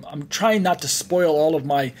 I'm trying not to spoil all of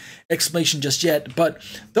my explanation just yet, but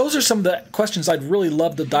those are some of the questions I'd really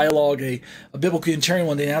love to dialogue a biblical Unitarian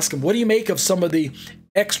one day and ask him. What do you make of some of the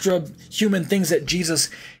extra human things that Jesus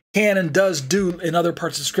can and does do in other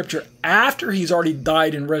parts of Scripture after he's already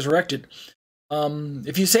died and resurrected?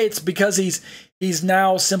 If you say it's because he's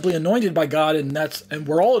now simply anointed by God and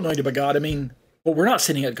we're all anointed by God, well, we're not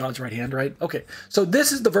sitting at God's right hand, right? Okay, so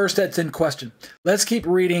this is the verse that's in question. Let's keep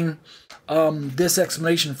reading this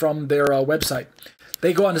explanation from their website.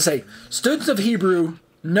 They go on to say, students of Hebrew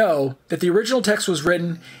know that the original text was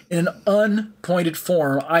written in an unpointed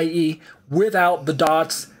form, i.e., without the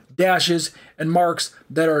dots, dashes, and marks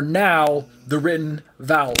that are now the written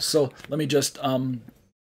vowels. So let me just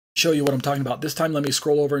show you what I'm talking about. This time, let me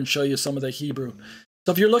scroll over and show you some of the Hebrew.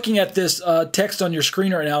 So if you're looking at this text on your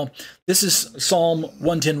screen right now, this is Psalm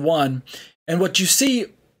 110:1. And what you see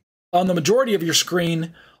on the majority of your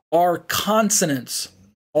screen are consonants,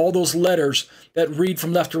 all those letters that read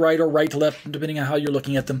from left to right or right to left, depending on how you're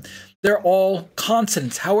looking at them. They're all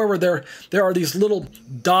consonants. However, there are these little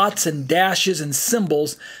dots and dashes and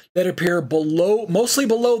symbols that appear below, mostly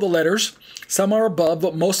below the letters. Some are above,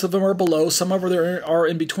 but most of them are below. Some of them are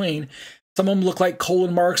in between. Some of them look like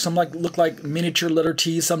colon marks. Some look like miniature letter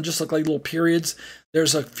T's. Some just look like little periods.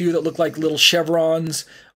 There's a few that look like little chevrons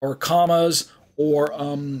or commas or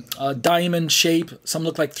a diamond shape. Some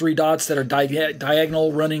look like three dots that are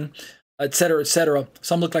diagonal running, etc., etc.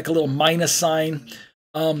 Some look like a little minus sign.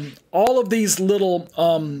 All of these little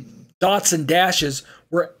dots and dashes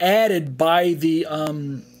were added by the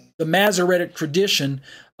Masoretic tradition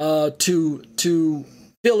to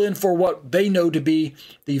fill in for what they know to be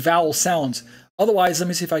the vowel sounds. Otherwise, let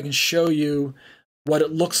me see if I can show you what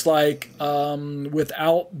it looks like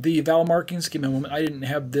without the vowel markings. Give me a moment. I didn't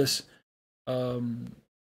have this.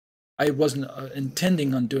 I wasn't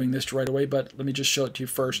intending on doing this right away, but let me just show it to you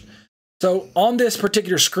first. So on this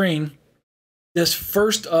particular screen, this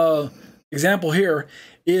first example here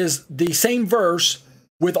is the same verse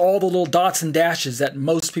with all the little dots and dashes that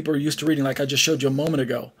most people are used to reading, like I just showed you a moment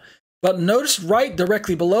ago. But notice right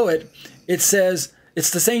directly below it, it says it's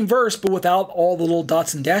the same verse, but without all the little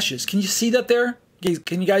dots and dashes. Can you see that there?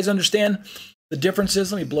 Can you guys understand the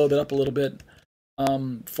differences? Let me blow that up a little bit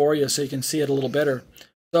for you so you can see it a little better.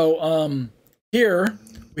 So here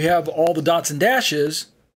we have all the dots and dashes,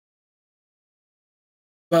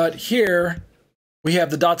 but here we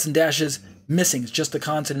have the dots and dashes missing. It's just the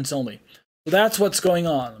consonants only. So that's what's going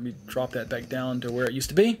on. Let me drop that back down to where it used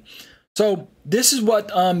to be. So this is what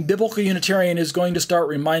Biblical Unitarian is going to start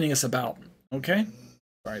reminding us about. Okay?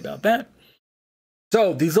 Sorry about that.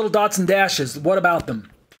 So these little dots and dashes, what about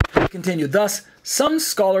them? We continue. Thus, some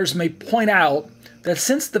scholars may point out that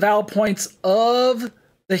since the vowel points of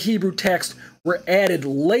the Hebrew text were added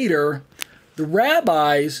later, the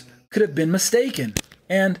rabbis could have been mistaken.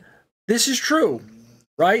 And this is true,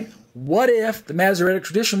 right? What if the Masoretic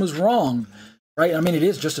tradition was wrong, right? I mean, it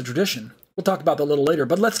is just a tradition. We'll talk about that a little later,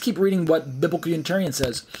 but let's keep reading what Biblical Unitarian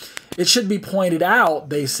says. It should be pointed out,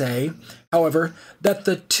 they say, however, that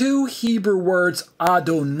the two Hebrew words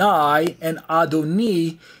Adonai and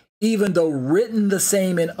Adoni, even though written the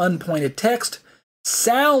same in unpointed text,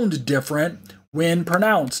 sound different when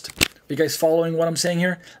pronounced. Are you guys following what I'm saying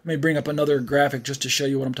here? Let me bring up another graphic just to show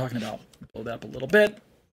you what I'm talking about. Blow that up a little bit.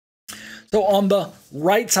 So on the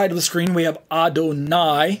right side of the screen, we have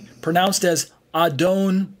Adonai, pronounced as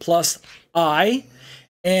Adon plus I,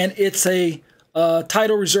 and it's a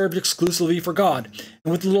title reserved exclusively for God.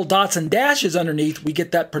 And with the little dots and dashes underneath, we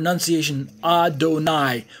get that pronunciation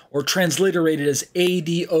Adonai, or transliterated as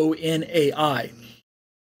Adonai.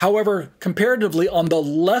 However, comparatively, on the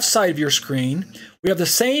left side of your screen, we have the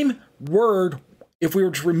same word if we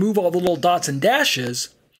were to remove all the little dots and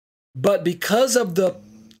dashes, but because of the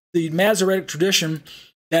Masoretic tradition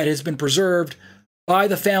that has been preserved by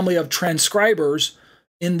the family of transcribers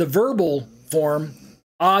in the verbal form,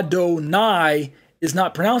 Adonai is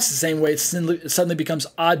not pronounced the same way. It suddenly becomes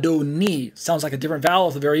Adoni. Sounds like a different vowel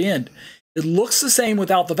at the very end. It looks the same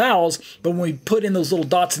without the vowels, but when we put in those little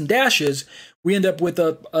dots and dashes, we end up with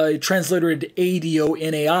a transliterated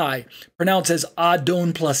Adonai, pronounced as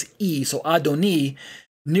Adon plus E. So Adoni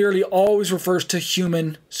nearly always refers to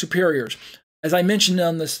human superiors. As I mentioned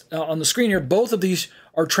on the screen here, both of these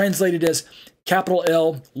are translated as capital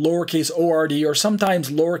L, lowercase O-R-D, or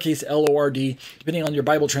sometimes lowercase L-O-R-D, depending on your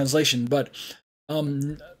Bible translation. But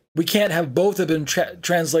we can't have both of them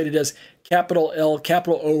translated as capital L,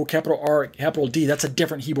 capital O, capital R, capital D. That's a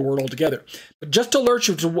different Hebrew word altogether. But just to alert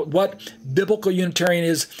you to what biblical Unitarian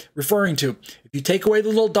is referring to, if you take away the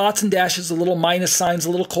little dots and dashes, the little minus signs,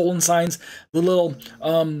 the little colon signs, the little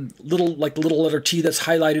like the little letter T that's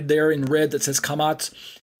highlighted there in red that says kamatz,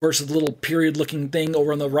 versus the little period-looking thing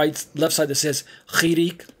over on the left side that says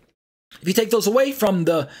chirik. If you take those away from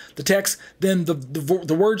the text, then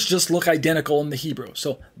the words just look identical in the Hebrew.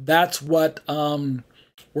 So that's what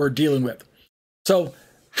we're dealing with. So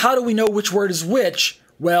how do we know which word is which?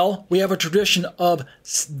 Well, we have a tradition of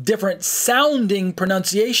different sounding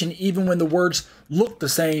pronunciation, even when the words look the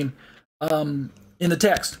same in the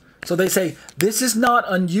text. So they say, this is not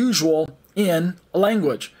unusual in a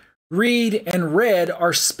language. Read and read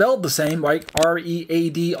are spelled the same, right?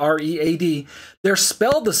 R-E-A-D, R-E-A-D. They're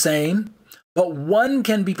spelled the same, but one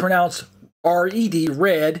can be pronounced R-E-D,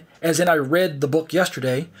 read, as in I read the book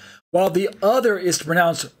yesterday, while the other is to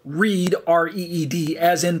pronounce read, R-E-E-D,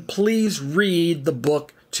 as in please read the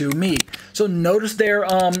book to me. So notice their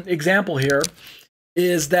example here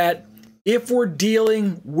is that if we're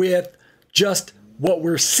dealing with just what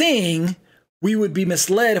we're seeing, we would be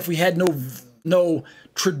misled if we had no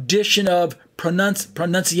tradition of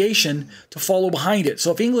pronunciation to follow behind it.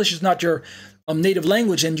 So if English is not your native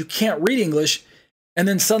language and you can't read English, and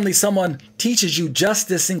then suddenly someone teaches you just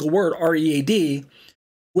this single word, R-E-A-D,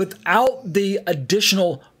 without the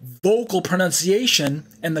additional vocal pronunciation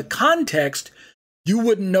and the context, you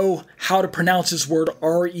wouldn't know how to pronounce this word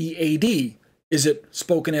R-E-A-D. Is it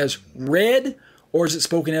spoken as read or is it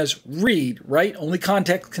spoken as read, right? Only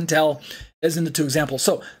context can tell, as in the two examples.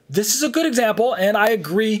 So this is a good example, and I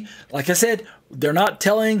agree. Like I said, they're not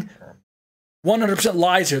telling 100%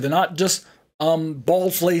 lies here. They're not just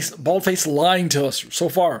bald-faced lying to us so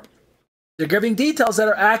far. They're giving details that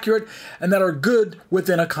are accurate and that are good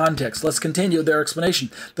within a context. Let's continue their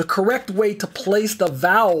explanation. The correct way to place the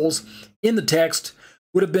vowels in the text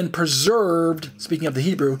would have been preserved, speaking of the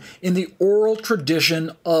Hebrew, in the oral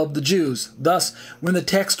tradition of the Jews. Thus, when the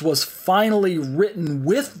text was finally written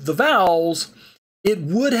with the vowels, it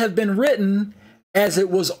would have been written as it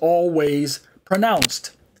was always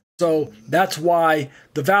pronounced. So that's why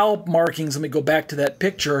the vowel markings, let me go back to that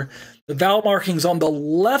picture, the vowel markings on the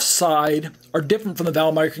left side are different from the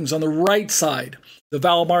vowel markings on the right side. The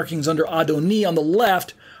vowel markings under Adoni on the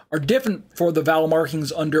left are different for the vowel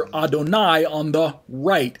markings under Adonai on the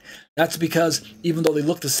right. That's because even though they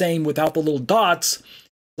look the same without the little dots,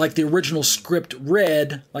 like the original script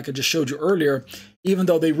read, like I just showed you earlier, even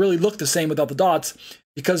though they really look the same without the dots,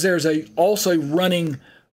 because there's also a running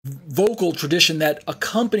vocal tradition that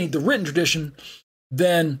accompanied the written tradition,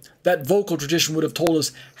 then that vocal tradition would have told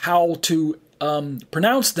us how to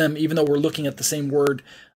pronounce them, even though we're looking at the same word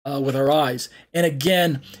with our eyes. And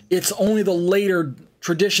again, it's only the later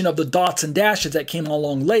tradition of the dots and dashes that came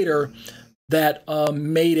along later that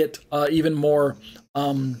made it even more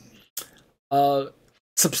certain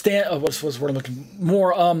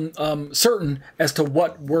as to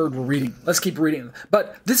what word we're reading. Let's keep reading.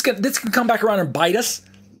 But this can come back around and bite us,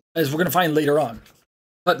 as we're going to find later on.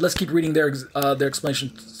 But let's keep reading their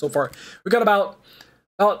explanation so far. We've got about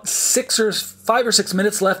 5 or 6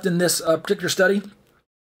 minutes left in this particular study.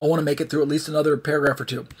 I want to make it through at least another paragraph or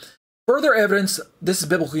two. Further evidence, this is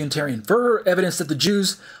biblical Unitarian, further evidence that the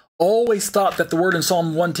Jews always thought that the word in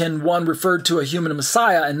Psalm 110:1 referred to a human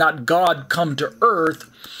Messiah and not God come to earth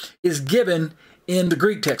is given in the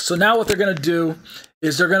Greek text. So now what they're going to do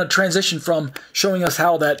is they're going to transition from showing us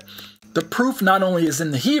how that the proof not only is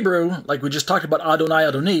in the Hebrew, like we just talked about Adonai,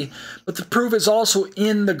 Adoni, but the proof is also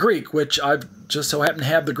in the Greek, which I've just so happened to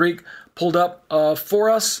have the Greek pulled up for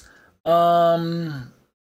us. Am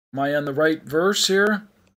I on the right verse here?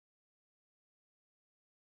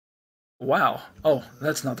 Wow. Oh,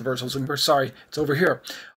 that's not the verse I was looking for. Sorry, it's over here.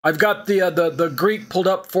 I've got the Greek pulled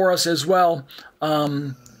up for us as well.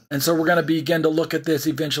 And so we're going to begin to look at this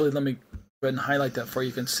eventually. Let me go ahead and highlight that for you.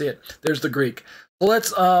 You can see it. There's the Greek. So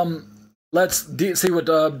let's see what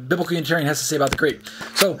Biblical Unitarian has to say about the Greek.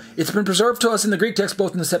 So it's been preserved to us in the Greek text,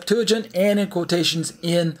 both in the Septuagint and in quotations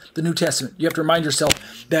in the New Testament. You have to remind yourself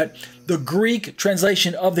that the Greek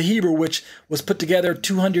translation of the Hebrew, which was put together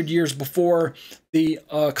 200 years before the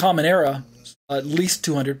Common Era, at least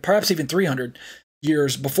 200, perhaps even 300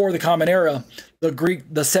 years before the Common Era,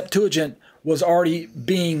 the Septuagint was already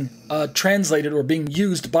being translated or being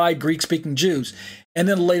used by Greek-speaking Jews. And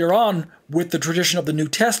then later on, with the tradition of the New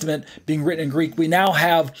Testament being written in Greek, we now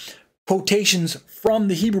have quotations from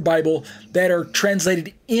the Hebrew Bible that are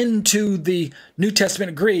translated into the New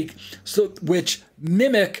Testament Greek, which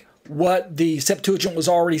mimic what the Septuagint was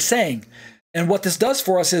already saying. And what this does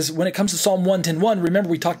for us is, when it comes to Psalm 110:1, remember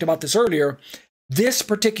we talked about this earlier, this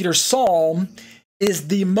particular psalm is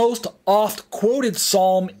the most oft quoted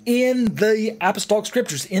psalm in the Apostolic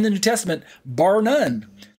Scriptures, in the New Testament, bar none.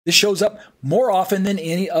 This shows up more often than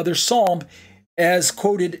any other psalm as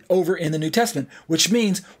quoted over in the New Testament, which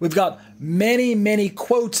means we've got many, many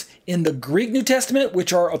quotes in the Greek New Testament,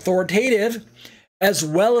 which are authoritative, as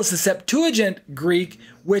well as the Septuagint Greek,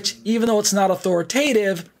 which, even though it's not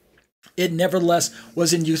authoritative, it nevertheless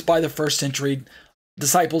was in use by the first century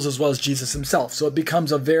disciples as well as Jesus himself. So it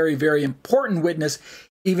becomes a very, very important witness,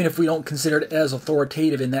 even if we don't consider it as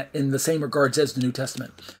authoritative in the same regards as the New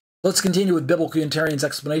Testament. Let's continue with Biblical Unitarian's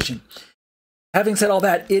explanation. Having said all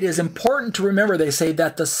that, it is important to remember, they say,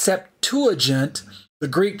 that the Septuagint, the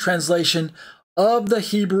Greek translation of the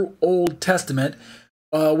Hebrew Old Testament,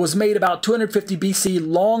 was made about 250 BC,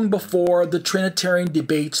 long before the Trinitarian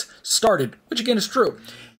debates started, which again is true.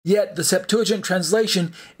 Yet the Septuagint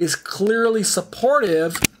translation is clearly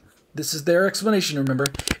supportive. This is their explanation, remember.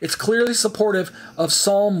 It's clearly supportive of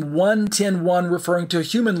Psalm 110:1, referring to a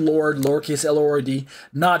human Lord, lowercase L-O-R-D,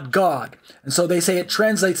 not God. And so they say it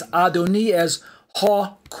translates Adoni as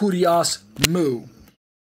Ha Kurios Mu.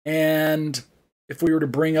 And if we were to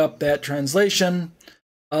bring up that translation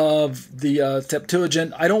of the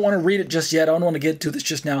Septuagint, I don't want to read it just yet. I don't want to get to this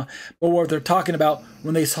just now. But what they're talking about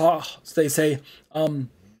when they say,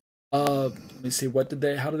 let me see,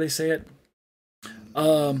 how do they say it?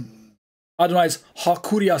 Adonai's Ha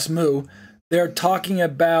Kurios Mu. They're talking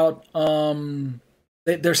about,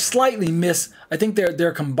 they're slightly I think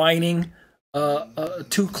they're combining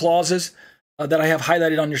two clauses that I have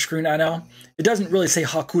highlighted on your screen right now. It doesn't really say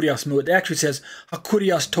Ha Kurios Mu. It actually says Ha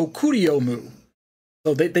Kurios Tokurio Mu.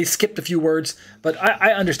 So they skipped a few words, but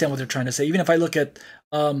I understand what they're trying to say. Even if I look at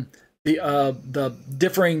the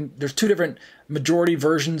differing, there's two different majority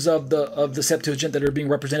versions of the Septuagint that are being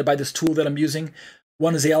represented by this tool that I'm using.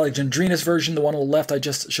 One is the Alexandrinus version, the one on the left I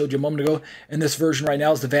just showed you a moment ago, and this version right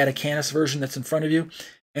now is the Vaticanus version that's in front of you.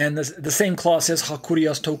 And the same clause says Ha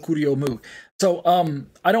Kurios Tokurio Mu. So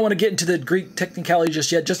I don't want to get into the Greek technicality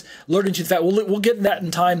just yet, just alerting you to the fact. We'll get in that in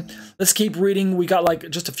time. Let's keep reading. We got like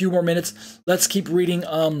just a few more minutes. Let's keep reading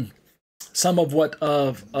some of what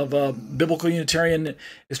Biblical Unitarian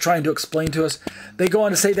is trying to explain to us. They go on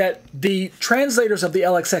to say that the translators of the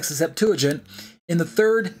LXX, the Septuagint, in the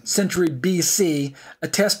 3rd century BC,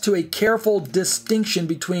 attest to a careful distinction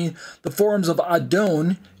between the forms of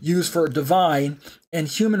Adon, used for divine, and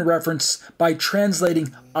human reference by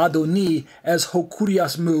translating Adoni as Ho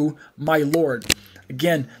Kurios Mu, my Lord.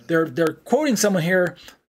 Again, they're quoting someone here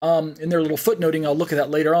in their little footnoting. I'll look at that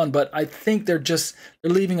later on, but I think they're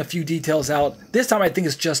leaving a few details out. This time I think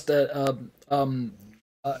it's just a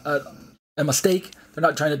mistake. They're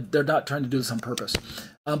not trying to do this on purpose.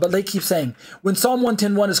 But they keep saying, when Psalm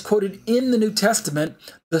 110:1 is quoted in the New Testament,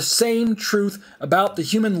 the same truth about the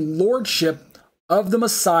human lordship of the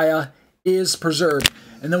Messiah is preserved.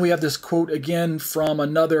 And then we have this quote again from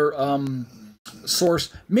another source.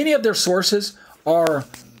 Many of their sources are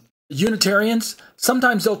Unitarians.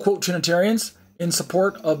 Sometimes they'll quote Trinitarians in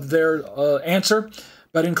support of their answer.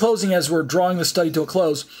 But in closing, as we're drawing the study to a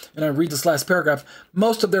close, and I read this last paragraph,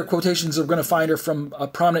 most of their quotations we're going to find are from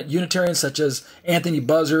prominent Unitarians such as Anthony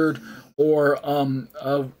Buzzard or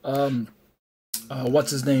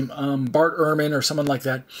what's his name, Bart Ehrman or someone like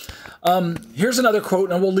that. Here's another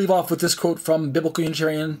quote, and we'll leave off with this quote from Biblical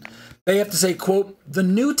Unitarian. They have to say, quote, "The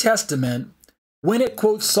New Testament when it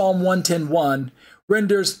quotes Psalm 110:1,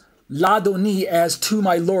 renders Ladoni as to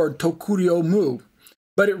my Lord, Tokurio mu.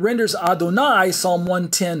 But it renders Adonai, Psalm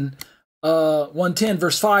 110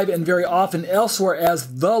 verse 5, and very often elsewhere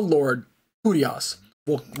as the Lord, Kurios.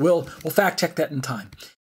 We'll fact check that in time.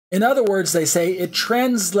 In other words, they say it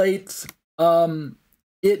translates, I think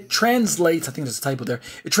there's a typo there.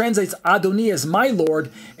 It translates Adoni as my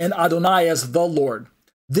Lord and Adonai as the Lord.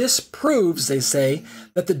 This proves, they say,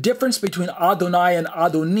 that the difference between Adonai and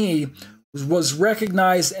Adoni was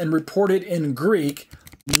recognized and reported in Greek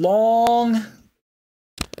long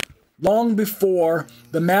before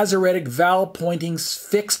the Masoretic vowel pointings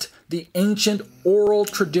fixed the ancient oral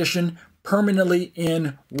tradition permanently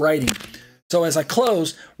in writing. So as I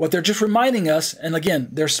close, what they're just reminding us, and again,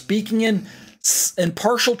 they're speaking in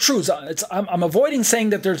partial truths. I'm avoiding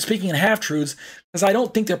saying that they're speaking in half-truths because I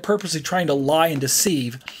don't think they're purposely trying to lie and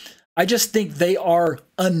deceive. I just think they are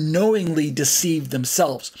unknowingly deceived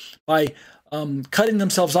themselves by cutting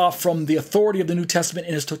themselves off from the authority of the New Testament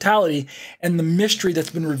in its totality and the mystery that's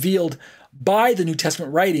been revealed by the New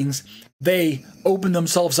Testament writings. They open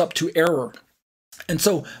themselves up to error. And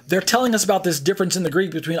so they're telling us about this difference in the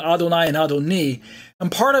Greek between Adonai and Adoni.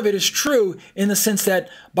 And part of it is true in the sense that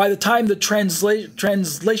by the time the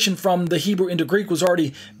translation from the Hebrew into Greek was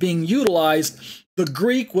already being utilized, the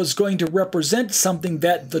Greek was going to represent something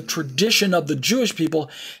that the tradition of the Jewish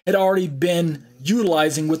people had already been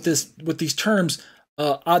utilizing with these terms,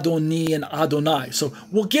 Adoni and Adonai. So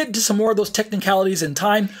we'll get into some more of those technicalities in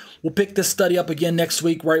time. We'll pick this study up again next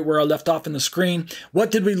week, right where I left off in the screen.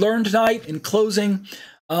 What did we learn tonight? In closing,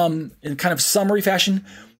 in kind of summary fashion,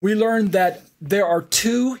 we learned that there are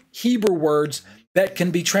two Hebrew words that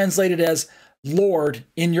can be translated as Lord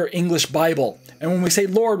in your English Bible. And when we say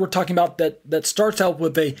Lord, we're talking about that starts out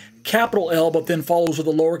with a capital L, but then follows with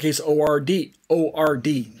a lowercase O-R-D.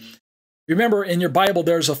 O-R-D. Remember, in your Bible,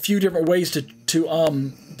 there's a few different ways to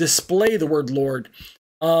display the word Lord.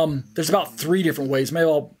 There's about 3 different ways. Maybe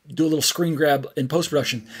I'll do a little screen grab in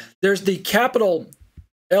post-production. There's the capital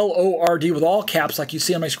L-O-R-D with all caps like you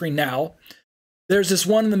see on my screen now. There's this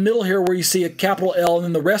one in the middle here where you see a capital L and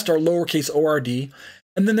then the rest are lowercase O-R-D.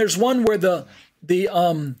 And then there's one where the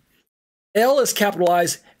L is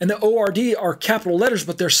capitalized and the O-R-D are capital letters,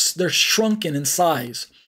 but they're shrunken in size,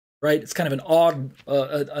 right? It's kind of an odd,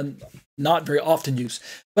 not very often used.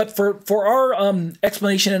 But for our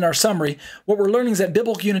explanation and our summary, what we're learning is that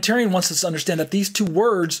Biblical Unitarian wants us to understand that these two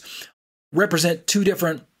words represent two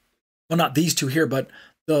different, well, not these two here, but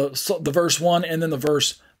the verse 1 and then the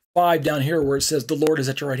verse 5 down here where it says the Lord is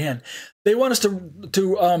at your right hand. They want us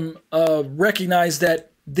to recognize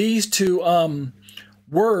that these two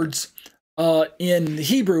words in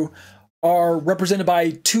Hebrew are represented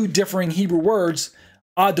by two differing Hebrew words,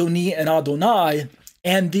 Adoni and Adonai,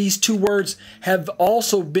 and these two words have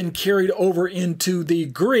also been carried over into the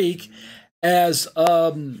Greek as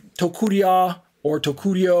tokuria or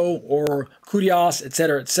tokurio or kurios,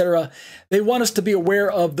 etc., etc. They want us to be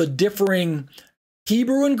aware of the differing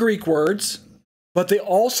Hebrew and Greek words, but they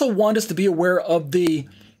also want us to be aware of the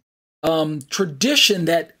tradition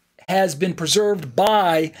that has been preserved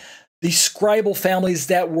by the scribal families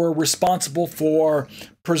that were responsible for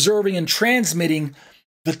preserving and transmitting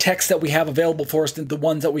the texts that we have available for us, the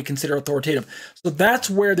ones that we consider authoritative. So that's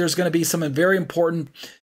where there's going to be some very important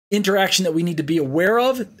interaction that we need to be aware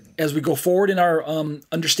of as we go forward in our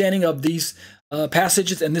understanding of these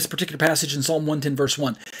passages and this particular passage in Psalm 110 verse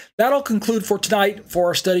 1. That'll conclude for tonight for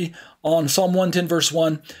our study on Psalm 110 verse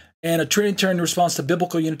 1 and a Trinitarian response to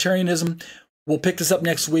Biblical Unitarianism. We'll pick this up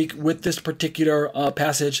next week with this particular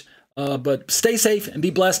passage, but stay safe and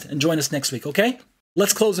be blessed and join us next week, okay?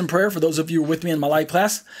 Let's close in prayer for those of you who are with me in my live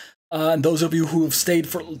class and those of you who have stayed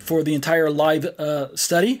for the entire live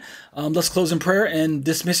study. Let's close in prayer and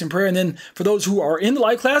dismiss in prayer. And then for those who are in the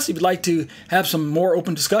live class, if you'd like to have some more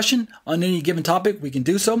open discussion on any given topic, we can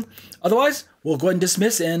do so. Otherwise, we'll go ahead and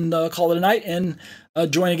dismiss and call it a night and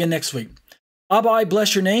join again next week. Abba, I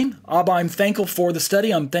bless your name. Abba, I'm thankful for the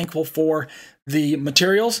study. I'm thankful for the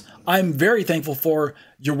materials. I'm very thankful for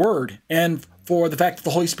your word and for the fact that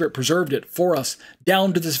the Holy Spirit preserved it for us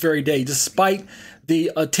down to this very day, despite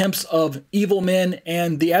the attempts of evil men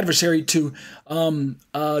and the adversary to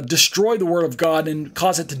destroy the Word of God and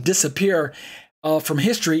cause it to disappear from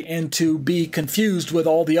history and to be confused with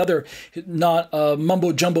all the other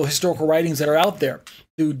mumbo-jumbo historical writings that are out there,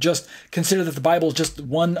 to just consider that the Bible is just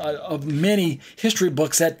one of many history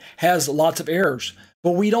books that has lots of errors.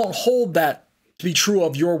 But we don't hold that to be true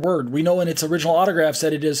of your word. We know in its original autographs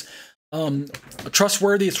that it is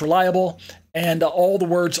trustworthy, it's reliable, and all the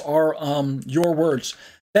words are your words.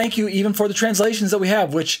 Thank you even for the translations that we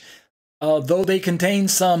have, which though they contain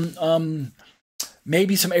some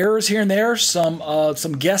maybe some errors here and there, some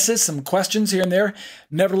guesses, some questions here and there.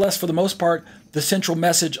 Nevertheless, for the most part, the central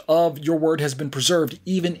message of your word has been preserved,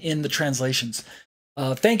 even in the translations.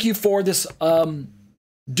 Thank you for this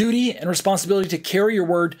duty and responsibility to carry your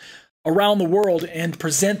word around the world and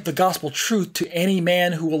present the gospel truth to any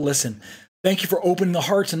man who will listen. Thank you for opening the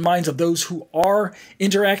hearts and minds of those who are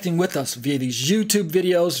interacting with us via these YouTube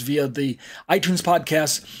videos, via the iTunes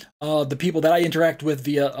podcasts, the people that I interact with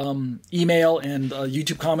via email and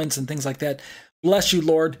YouTube comments and things like that. Bless you,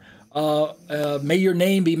 Lord. May your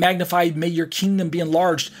name be magnified. May your kingdom be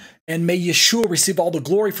enlarged. And may Yeshua receive all the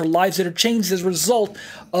glory for lives that are changed as a result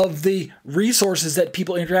of the resources that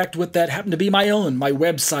people interact with that happen to be my own, my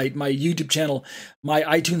website, my YouTube channel, my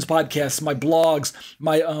iTunes podcasts, my blogs,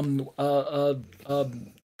 my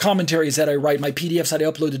commentaries that I write, my PDFs that I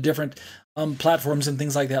upload to different platforms and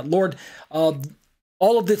things like that. Lord, all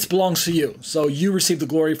of this belongs to you. So you receive the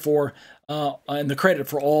glory for and the credit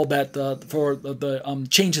for all that, for the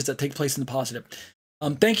changes that take place in the positive.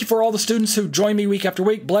 Thank you for all the students who join me week after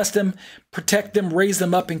week. Bless them, protect them, raise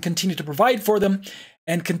them up, and continue to provide for them,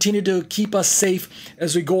 and continue to keep us safe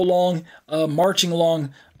as we go along, marching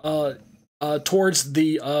along towards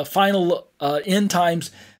the final end times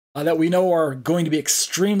that we know are going to be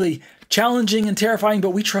extremely challenging and terrifying, but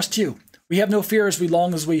we trust you. We have no fear as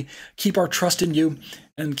long as we keep our trust in you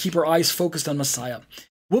and keep our eyes focused on Messiah.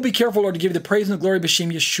 We'll be careful, Lord, to give you the praise and the glory of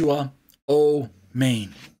B'Shem Yeshua.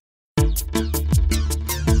 Amen.